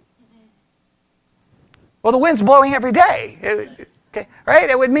 Well, the wind's blowing every day. Okay, right?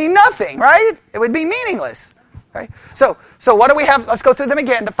 It would mean nothing, right? It would be meaningless. Right? So what do we have? Let's go through them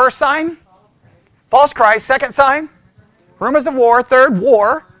again. The first sign, false Christ. Second sign, rumors of war. Third,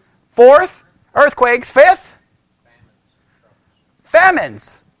 war. Fourth, earthquakes. Fifth,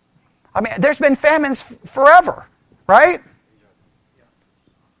 famines. I mean, there's been famines forever, right?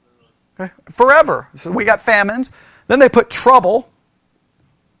 Okay. Forever. So we got famines. Then they put trouble.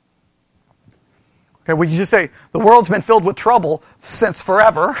 Okay, we just say the world's been filled with trouble since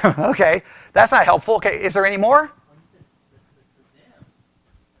forever. Okay, that's not helpful. Okay, is there any more?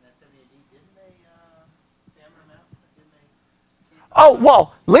 Oh,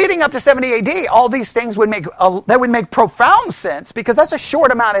 well, leading up to 70 AD, all these things would make profound sense because that's a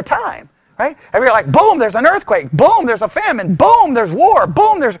short amount of time, right? And you're like, boom, there's an earthquake. Boom, there's a famine. Boom, there's war.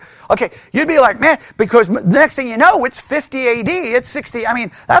 Boom, there's... Okay, you'd be like, man, because next thing you know, it's 50 AD, it's 60. I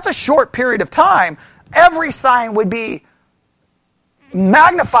mean, that's a short period of time. Every sign would be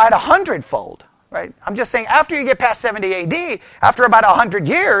magnified 100-fold, right? I'm just saying after you get past 70 AD, after about 100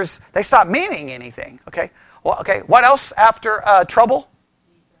 years, they stop meaning anything, okay? Well, okay, what else after trouble?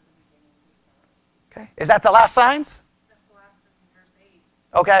 Okay, is that the last signs? That's the last in verse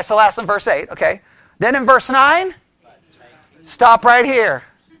 8. Okay, that's the last in verse 8, okay. Then in verse 9, stop right here.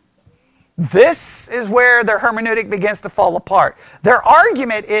 This is where their hermeneutic begins to fall apart. Their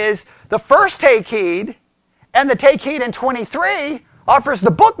argument is the first take heed and the take heed in 23 offers the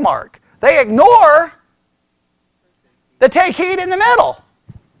bookmark. They ignore the take heed in the middle.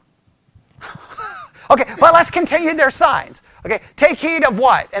 Okay, but let's continue their signs. Okay, take heed of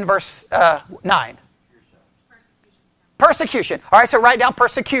what in verse 9? Persecution. All right, so write down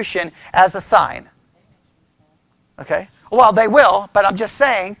persecution as a sign. Okay, well, they will, but I'm just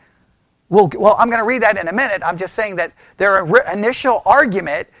saying, well, I'm going to read that in a minute. I'm just saying that their initial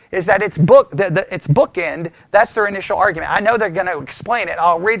argument is that it's bookend. That's their initial argument. I know they're going to explain it.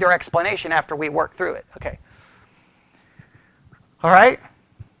 I'll read their explanation after we work through it. Okay. All right.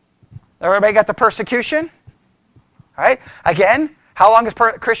 Everybody got the persecution? All right. Again, how long has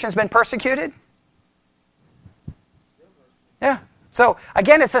Christians been persecuted? Yeah. So,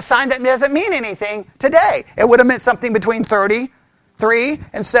 again, it's a sign that doesn't mean anything today. It would have meant something between 33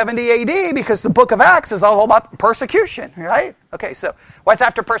 and 70 AD because the book of Acts is all about persecution, right? Okay, so what's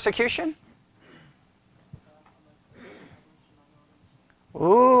after persecution?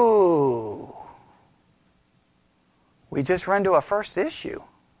 Ooh. We just run to a first issue.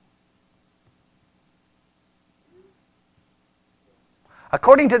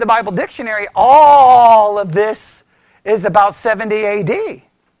 According to the Bible Dictionary, all of this is about 70 AD.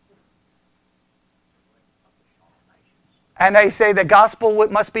 And they say the gospel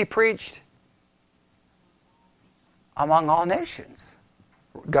must be preached among all nations.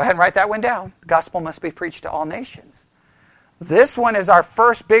 Go ahead and write that one down. The gospel must be preached to all nations. This one is our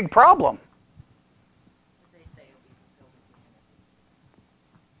first big problem.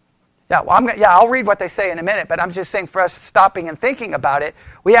 Yeah, I'll read what they say in a minute, but I'm just saying for us stopping and thinking about it,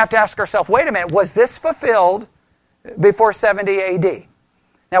 we have to ask ourselves, wait a minute, was this fulfilled before 70 AD?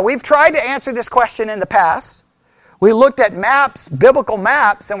 Now, we've tried to answer this question in the past. We looked at maps, biblical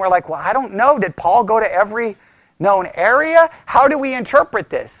maps, and we're like, well, I don't know. Did Paul go to every known area? How do we interpret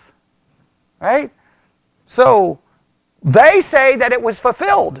this? Right? So, they say that it was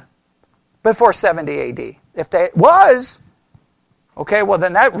fulfilled before 70 AD. If it was... Okay, well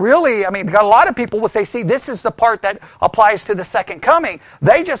then that really, a lot of people will say, see, this is the part that applies to the second coming.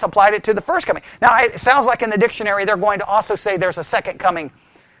 They just applied it to the first coming. Now, it sounds like in the dictionary they're going to also say there's a second coming.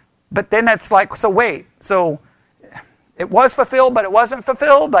 But then it's like, so wait, so it was fulfilled, but it wasn't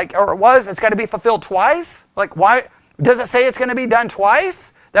fulfilled, or it was, it's got to be fulfilled twice? Like, why does it say it's going to be done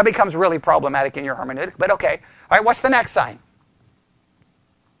twice? That becomes really problematic in your hermeneutic, but okay. All right, what's the next sign?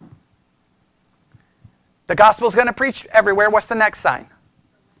 The gospel's going to preach everywhere. What's the next sign?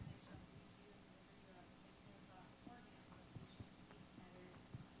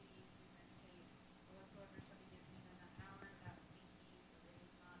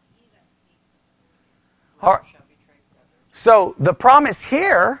 All right. So the promise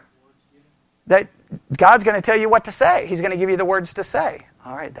here that God's going to tell you what to say. He's going to give you the words to say.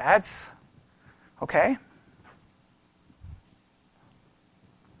 All right, that's okay.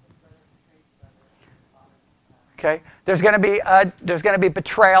 Okay, there's going to be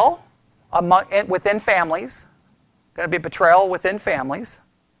betrayal within families. Going to be betrayal within families.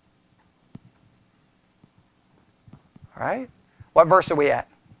 All right, what verse are we at?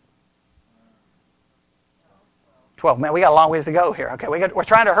 12. Man, we got a long ways to go here. Okay, we're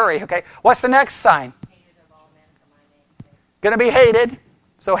trying to hurry. Okay, what's the next sign? Going to be hated.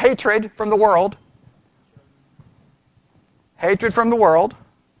 So hatred from the world. Hatred from the world.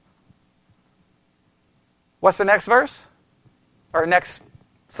 What's the next verse? Or next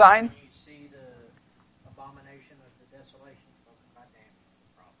sign? You see the abomination of the desolation spoken by Daniel,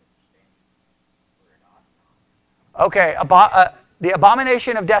 the prophet, standing. Okay, the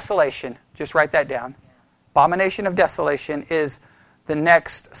abomination of desolation. Just write that down. Abomination of desolation is the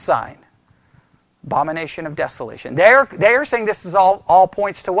next sign. Abomination of desolation. They are saying this is all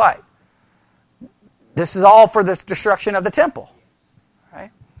points to what? This is all for the destruction of the temple.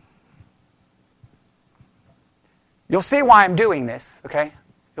 Right? You'll see why I'm doing this, okay?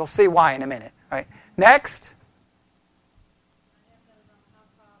 You'll see why in a minute. Right? Next.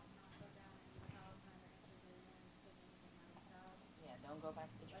 Yeah, don't go back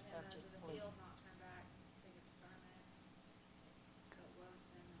to your stuff, just please.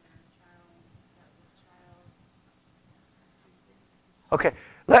 Okay,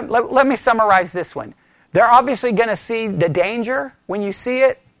 let me summarize this one. They're obviously going to see the danger. When you see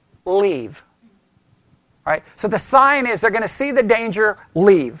it, leave. All right? So the sign is they're going to see the danger,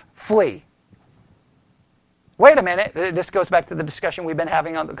 leave, flee. Wait a minute. This goes back to the discussion we've been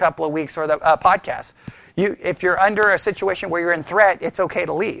having on a couple of weeks or the podcast. If you're under a situation where you're in threat, it's okay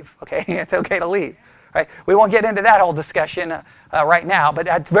to leave. Okay, it's okay to leave. Right? We won't get into that whole discussion right now, but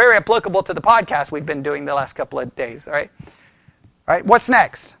that's very applicable to the podcast we've been doing the last couple of days. All right. All right, what's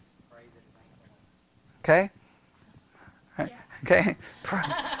next? Okay. All right. Okay.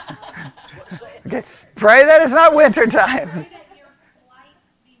 Okay. Pray that it's not winter time.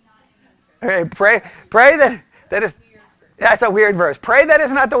 Okay. Pray that is. That's a weird verse. Pray that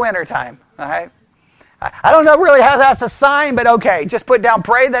it's not the winter time. All right. I don't know really how that's a sign, but okay. Just put down.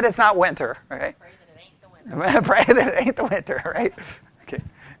 Pray that it's not winter. Okay. Pray that it ain't the winter. Pray that it ain't the winter. Right. Okay.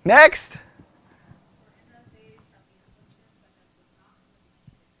 Next.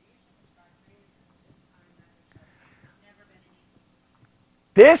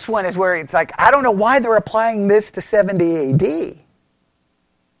 This one is where it's like, I don't know why they're applying this to 70 AD.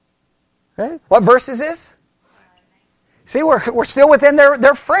 Right? What verse is this? See, we're still within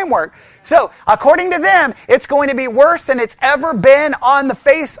their framework. So, according to them, it's going to be worse than it's ever been on the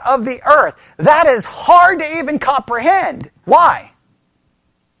face of the earth. That is hard to even comprehend. Why?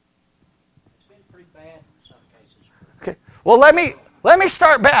 It's been pretty bad in some cases. Okay. Well, let me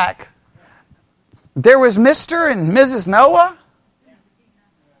start back. There was Mr. and Mrs. Noah.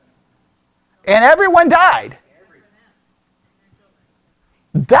 And everyone died.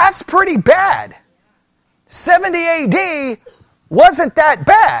 That's pretty bad. 70 AD wasn't that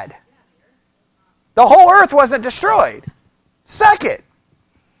bad. The whole earth wasn't destroyed. Second,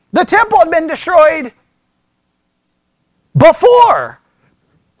 the temple had been destroyed before.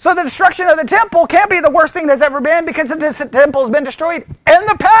 So the destruction of the temple can't be the worst thing that's ever been because the temple has been destroyed in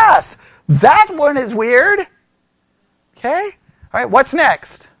the past. That one is weird. Okay? All right, what's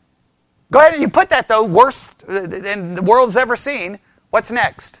next? Go ahead and you put that, though, worst than the world's ever seen. What's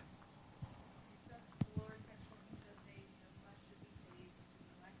next?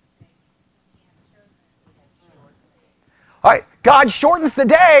 All right, God shortens the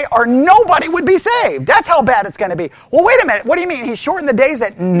day or nobody would be saved. That's how bad it's going to be. Well, wait a minute. What do you mean? He shortened the days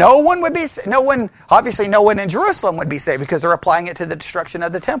that no one would be saved? Obviously no one in Jerusalem would be saved because they're applying it to the destruction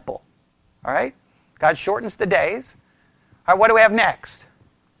of the temple. All right? God shortens the days. All right, what do we have next?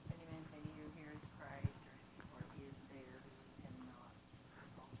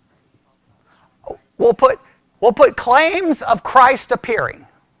 We'll put claims of Christ appearing.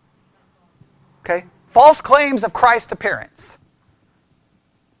 Okay? False claims of Christ's appearance.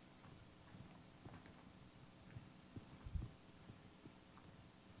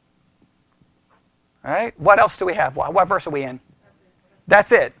 All right? What else do we have? What verse are we in?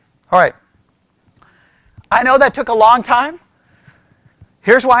 That's it. All right. I know that took a long time.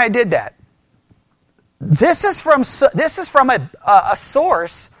 Here's why I did that. This is from a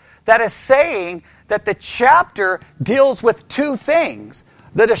source that is saying that the chapter deals with two things,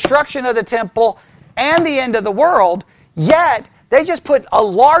 the destruction of the temple and the end of the world, yet they just put a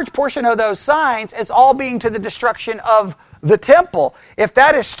large portion of those signs as all being to the destruction of the temple. If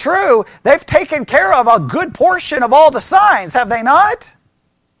that is true, they've taken care of a good portion of all the signs, have they not?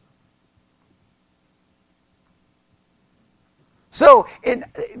 So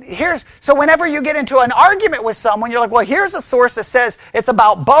whenever you get into an argument with someone, you're like, well, here's a source that says it's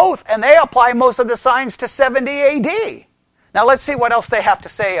about both, and they apply most of the signs to 70 AD. Now let's see what else they have to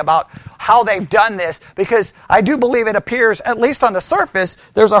say about how they've done this, because I do believe it appears, at least on the surface,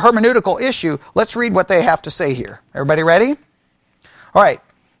 there's a hermeneutical issue. Let's read what they have to say here. Everybody ready? All right.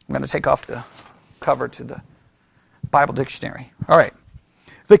 I'm going to take off the cover to the Bible dictionary. All right.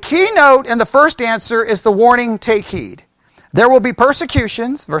 The keynote in the first answer is the warning, take heed. There will be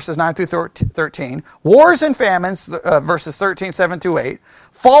persecutions, verses 9 through 13, wars and famines, verses 13, 7 through 8,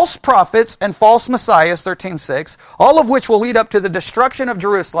 false prophets and false messiahs, 13, 6, all of which will lead up to the destruction of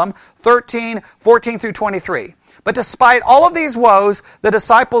Jerusalem, 13, 14 through 23. But despite all of these woes, the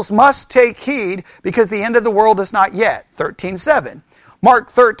disciples must take heed because the end of the world is not yet, 13, 7.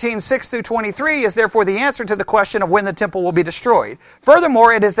 Mark 13, 6 through 23 is therefore the answer to the question of when the temple will be destroyed.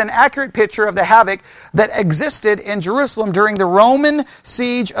 Furthermore, it is an accurate picture of the havoc that existed in Jerusalem during the Roman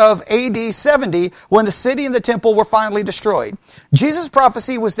siege of AD 70 when the city and the temple were finally destroyed. Jesus'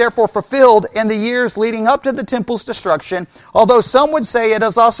 prophecy was therefore fulfilled in the years leading up to the temple's destruction, although some would say it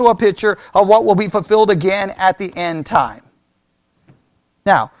is also a picture of what will be fulfilled again at the end time.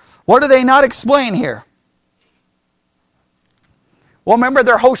 Now, what do they not explain here? Well, remember,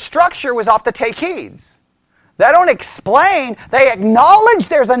 their whole structure was off the take heeds. They don't explain. They acknowledge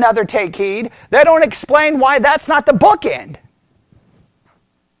there's another take heed. They don't explain why that's not the bookend.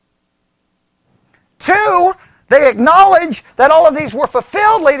 2, they acknowledge that all of these were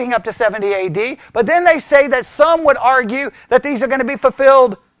fulfilled leading up to 70 AD, but then they say that some would argue that these are going to be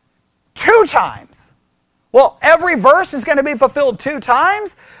fulfilled 2 times. Well, every verse is going to be fulfilled 2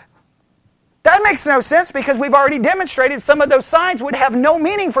 times? That makes no sense because we've already demonstrated some of those signs would have no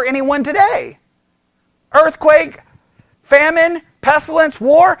meaning for anyone today. Earthquake, famine, pestilence,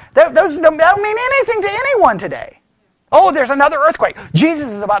 war, those don't mean anything to anyone today. Oh, there's another earthquake. Jesus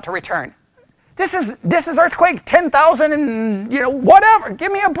is about to return. This is earthquake 10,000 and, whatever.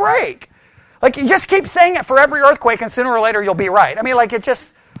 Give me a break. Like, you just keep saying it for every earthquake and sooner or later you'll be right. I mean, like,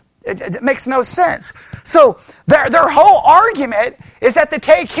 it makes no sense. So their whole argument is that the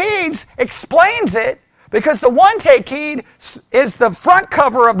take heeds explains it because the one take heed is the front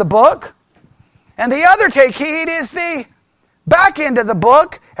cover of the book and the other take heed is the back end of the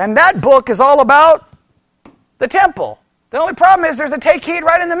book, and that book is all about the temple. The only problem is there's a take heed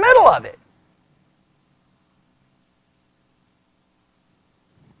right in the middle of it.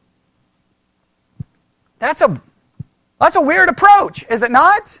 That's a weird approach, is it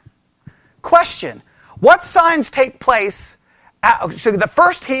not? Question. What signs take place? So the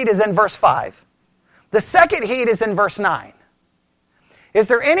first heed is in verse 5. The second heed is in verse 9. Is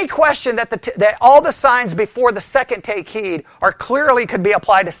there any question that all the signs before the second take heed are clearly could be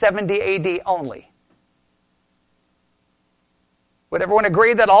applied to 70 AD only? Would everyone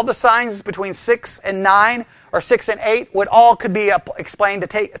agree that all the signs between 6 and 9 or 6 and 8 could be explained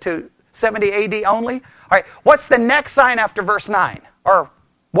to 70 AD only? All right. What's the next sign after verse 9? Or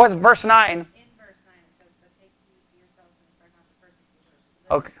was verse 9? In verse 9 it says, "But take heed to yourselves and try not to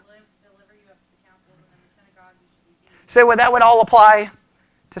persecute." Okay. Deliver you up to the councils and in the synagogue you should be beaten. So that would all apply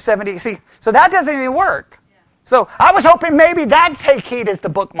to 70. See, so that doesn't even work. Yeah. So I was hoping maybe that take heed is the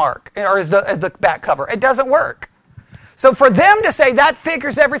bookmark or as the back cover. It doesn't work. So for them to say that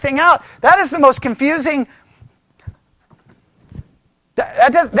figures everything out, that is the most confusing.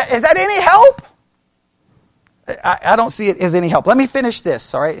 Is that any help? I don't see it as any help. Let me finish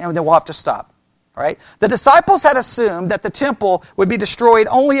this, all right, and then we'll have to stop. All right? The disciples had assumed that the temple would be destroyed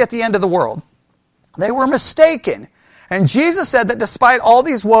only at the end of the world. They were mistaken. And Jesus said that despite all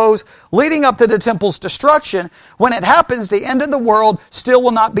these woes leading up to the temple's destruction, when it happens, the end of the world still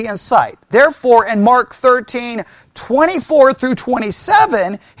will not be in sight. Therefore, in Mark 13, 24 through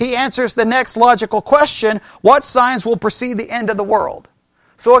 27, he answers the next logical question, what signs will precede the end of the world?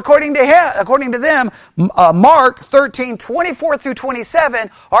 So according to them, Mark 13, 24 through 27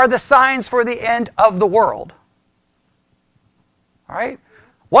 are the signs for the end of the world. All right?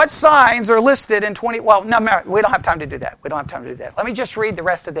 What signs are listed in 20... Well, no, we don't have time to do that. Let me just read the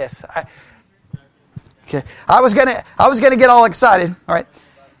rest of this. Okay. I was gonna get all excited. All right.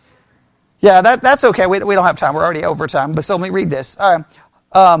 Yeah, that's okay. We don't have time. We're already over time. But so let me read this. All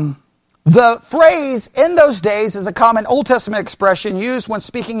right. The phrase "in those days" is a common Old Testament expression used when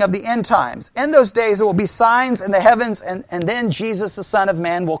speaking of the end times. In those days there will be signs in the heavens, and then Jesus, the Son of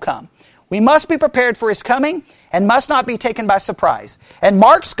Man, will come. We must be prepared for his coming and must not be taken by surprise. In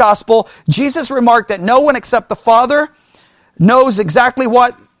Mark's gospel, Jesus remarked that no one except the Father knows exactly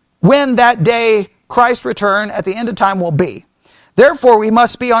when that day Christ's return at the end of time will be. Therefore, we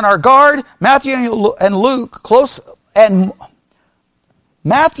must be on our guard. Matthew and Luke close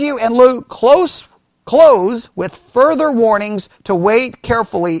with further warnings to wait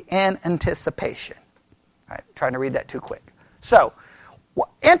carefully in anticipation. All right, trying to read that too quick. So,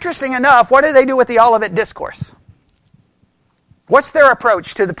 interesting enough, what do they do with the Olivet Discourse? What's their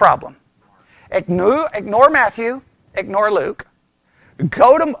approach to the problem? Ignore Matthew, ignore Luke.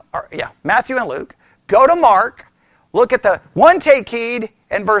 Matthew and Luke. Go to Mark. Look at the one take heed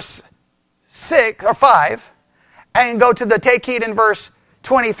in verse 6 or 5, and go to the take heed in verse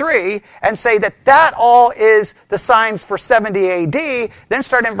 23 and say that all is the signs for 70 AD. Then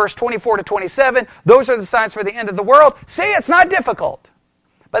start in verse 24 to 27. Those are the signs for the end of the world. See, it's not difficult.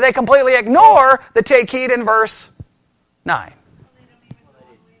 But they completely ignore the take heed in verse 9.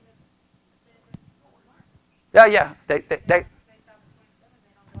 Yeah.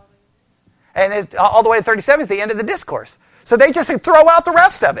 And all the way to 37 is the end of the discourse. So they just throw out the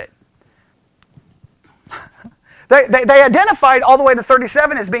rest of it. They identified all the way to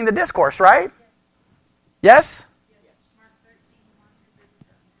 37 as being the discourse, right? Yes?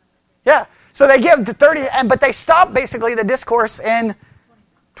 Yeah. So they give the 30, but they stop basically the discourse in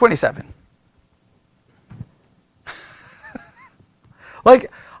 27. Like,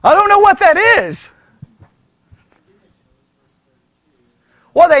 I don't know what that is.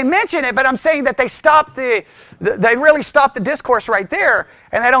 Well, they mention it, but I'm saying that they really stop the discourse right there,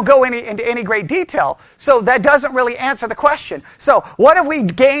 and they don't go into any great detail. So that doesn't really answer the question. So what have we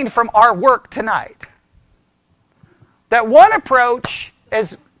gained from our work tonight? That one approach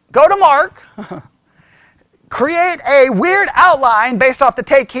is go to Mark, create a weird outline based off the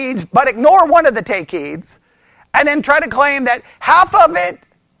take heeds, but ignore one of the take heeds, and then try to claim that half of it,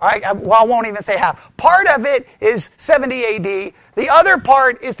 I won't even say half, part of it is 70 AD, the other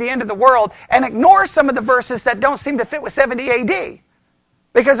part is the end of the world, and ignore some of the verses that don't seem to fit with 70 AD.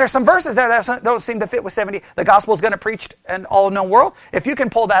 Because there's some verses that don't seem to fit with 70. The gospel is going to preach in all known world. If you can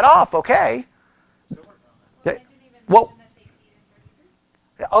pull that off, okay. Well,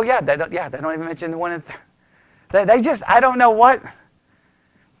 oh yeah, they don't even mention the one. They just, I don't know what.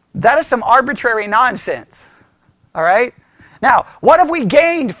 That is some arbitrary nonsense. All right. Now, what have we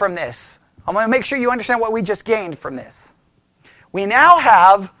gained from this? I'm going to make sure you understand what we just gained from this. We now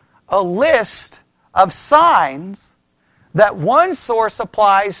have a list of signs that one source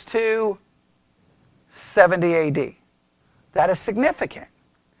applies to 70 AD. That is significant.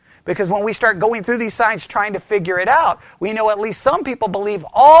 Because when we start going through these signs trying to figure it out, we know at least some people believe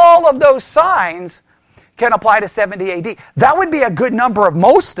all of those signs can apply to 70 AD. That would be a good number of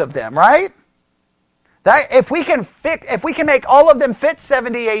most of them, right? That if we can make all of them fit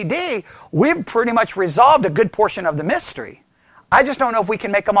 70 AD, we've pretty much resolved a good portion of the mystery. I just don't know if we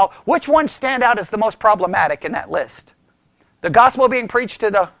can make them all. Which ones stand out as the most problematic in that list? The gospel being preached to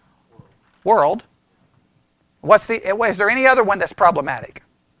the world. Is there any other one that's problematic?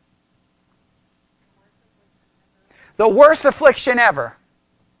 The worst affliction ever.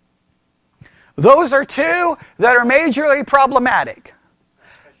 Those are two that are majorly problematic.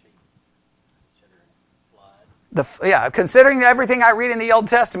 Considering everything I read in the Old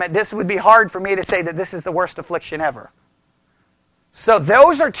Testament, this would be hard for me to say that this is the worst affliction ever. So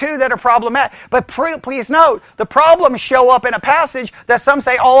those are two that are problematic. But please note, the problems show up in a passage that some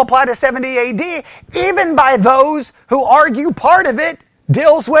say all apply to 70 AD, even by those who argue part of it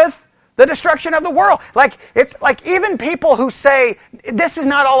deals with the destruction of the world. It's like even people who say this is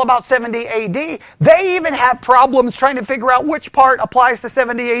not all about 70 AD, they even have problems trying to figure out which part applies to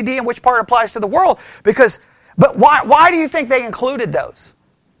 70 AD and which part applies to the world. But why do you think they included those?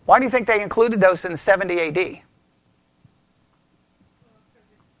 Why do you think they included those in 70 AD?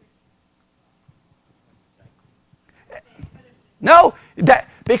 No,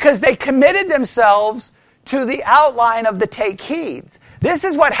 because they committed themselves to the outline of the take heeds. This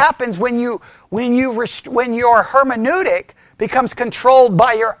is what happens when your hermeneutic becomes controlled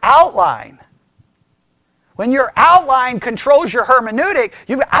by your outline. When your outline controls your hermeneutic,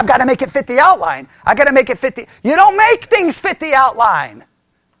 I've got to make it fit the outline. I've got to make it fit you don't make things fit the outline.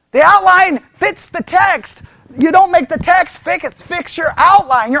 The outline fits the text. You don't make the text fix your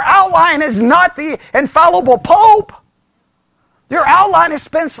outline. Your outline is not the infallible Pope. Your outline is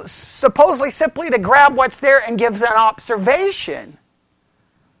supposedly simply to grab what's there and gives an observation.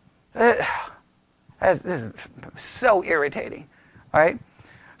 This is so irritating. All right?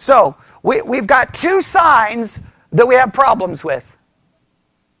 So, we've got two signs that we have problems with.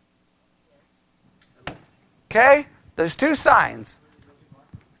 Okay? There's two signs.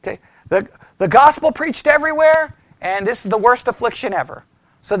 Okay? The gospel preached everywhere, and this is the worst affliction ever.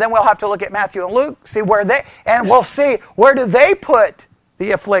 So then we'll have to look at Matthew and Luke, see where they, and we'll see where do they put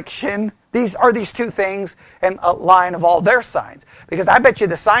the affliction. These are these two things in a line of all their signs. Because I bet you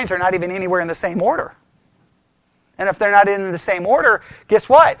the signs are not even anywhere in the same order. And if they're not in the same order, guess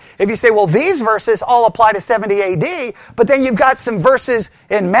what? If you say, well, these verses all apply to 70 AD, but then you've got some verses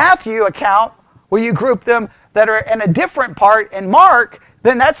in Matthew account where you group them that are in a different part in Mark,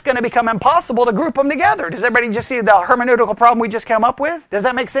 then that's going to become impossible to group them together. Does everybody just see the hermeneutical problem we just came up with? Does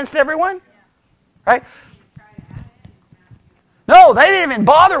that make sense to everyone? Yeah. Right? No, they didn't even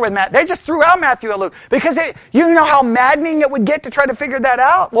bother with Matthew. They just threw out Matthew and Luke. Because you know how maddening it would get to try to figure that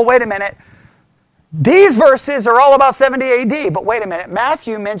out? Well, wait a minute. These verses are all about 70 AD, but wait a minute.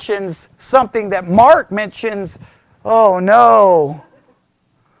 Matthew mentions something that Mark mentions. Oh, no.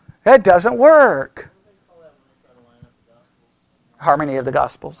 That doesn't work. Harmony of the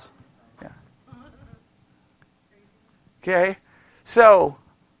Gospels. Yeah. Okay. So,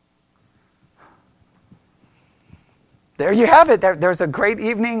 there you have it. There's a great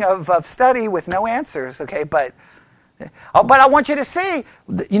evening of study with no answers. Okay, but I want you to see.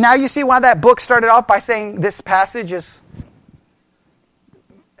 Now you see why that book started off by saying this passage is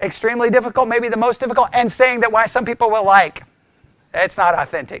extremely difficult, maybe the most difficult, and saying that why some people will like, it's not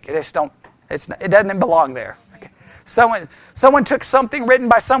authentic. It doesn't belong there. Someone took something written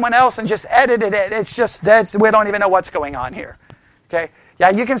by someone else and just edited it. We don't even know what's going on here. Okay? Yeah,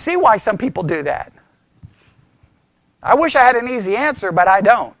 you can see why some people do that. I wish I had an easy answer, but I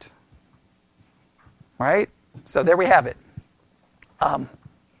don't. Right? So there we have it.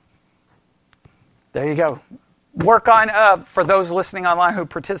 There you go. Work on, for those listening online who are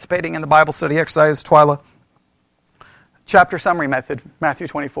participating in the Bible study exercise, Twyla. Chapter summary method, Matthew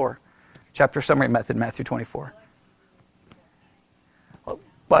 24. Chapter summary method, Matthew 24.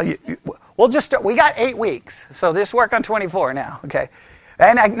 Well, we got 8 weeks, so just work on 24 now, okay?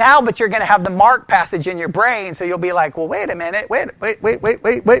 And but you're going to have the Mark passage in your brain, so you'll be like, well, wait a minute,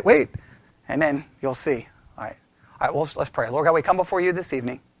 wait. And then you'll see. All right, well, let's pray. Lord God, we come before you this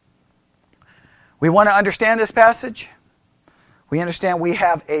evening. We want to understand this passage. We understand we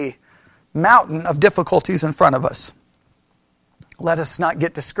have a mountain of difficulties in front of us. Let us not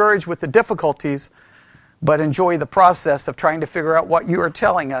get discouraged with the difficulties, but enjoy the process of trying to figure out what you are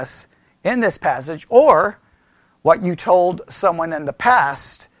telling us in this passage or what you told someone in the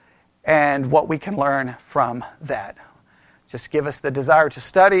past and what we can learn from that. Just give us the desire to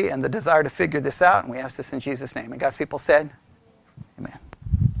study and the desire to figure this out, and we ask this in Jesus' name. And God's people said, amen.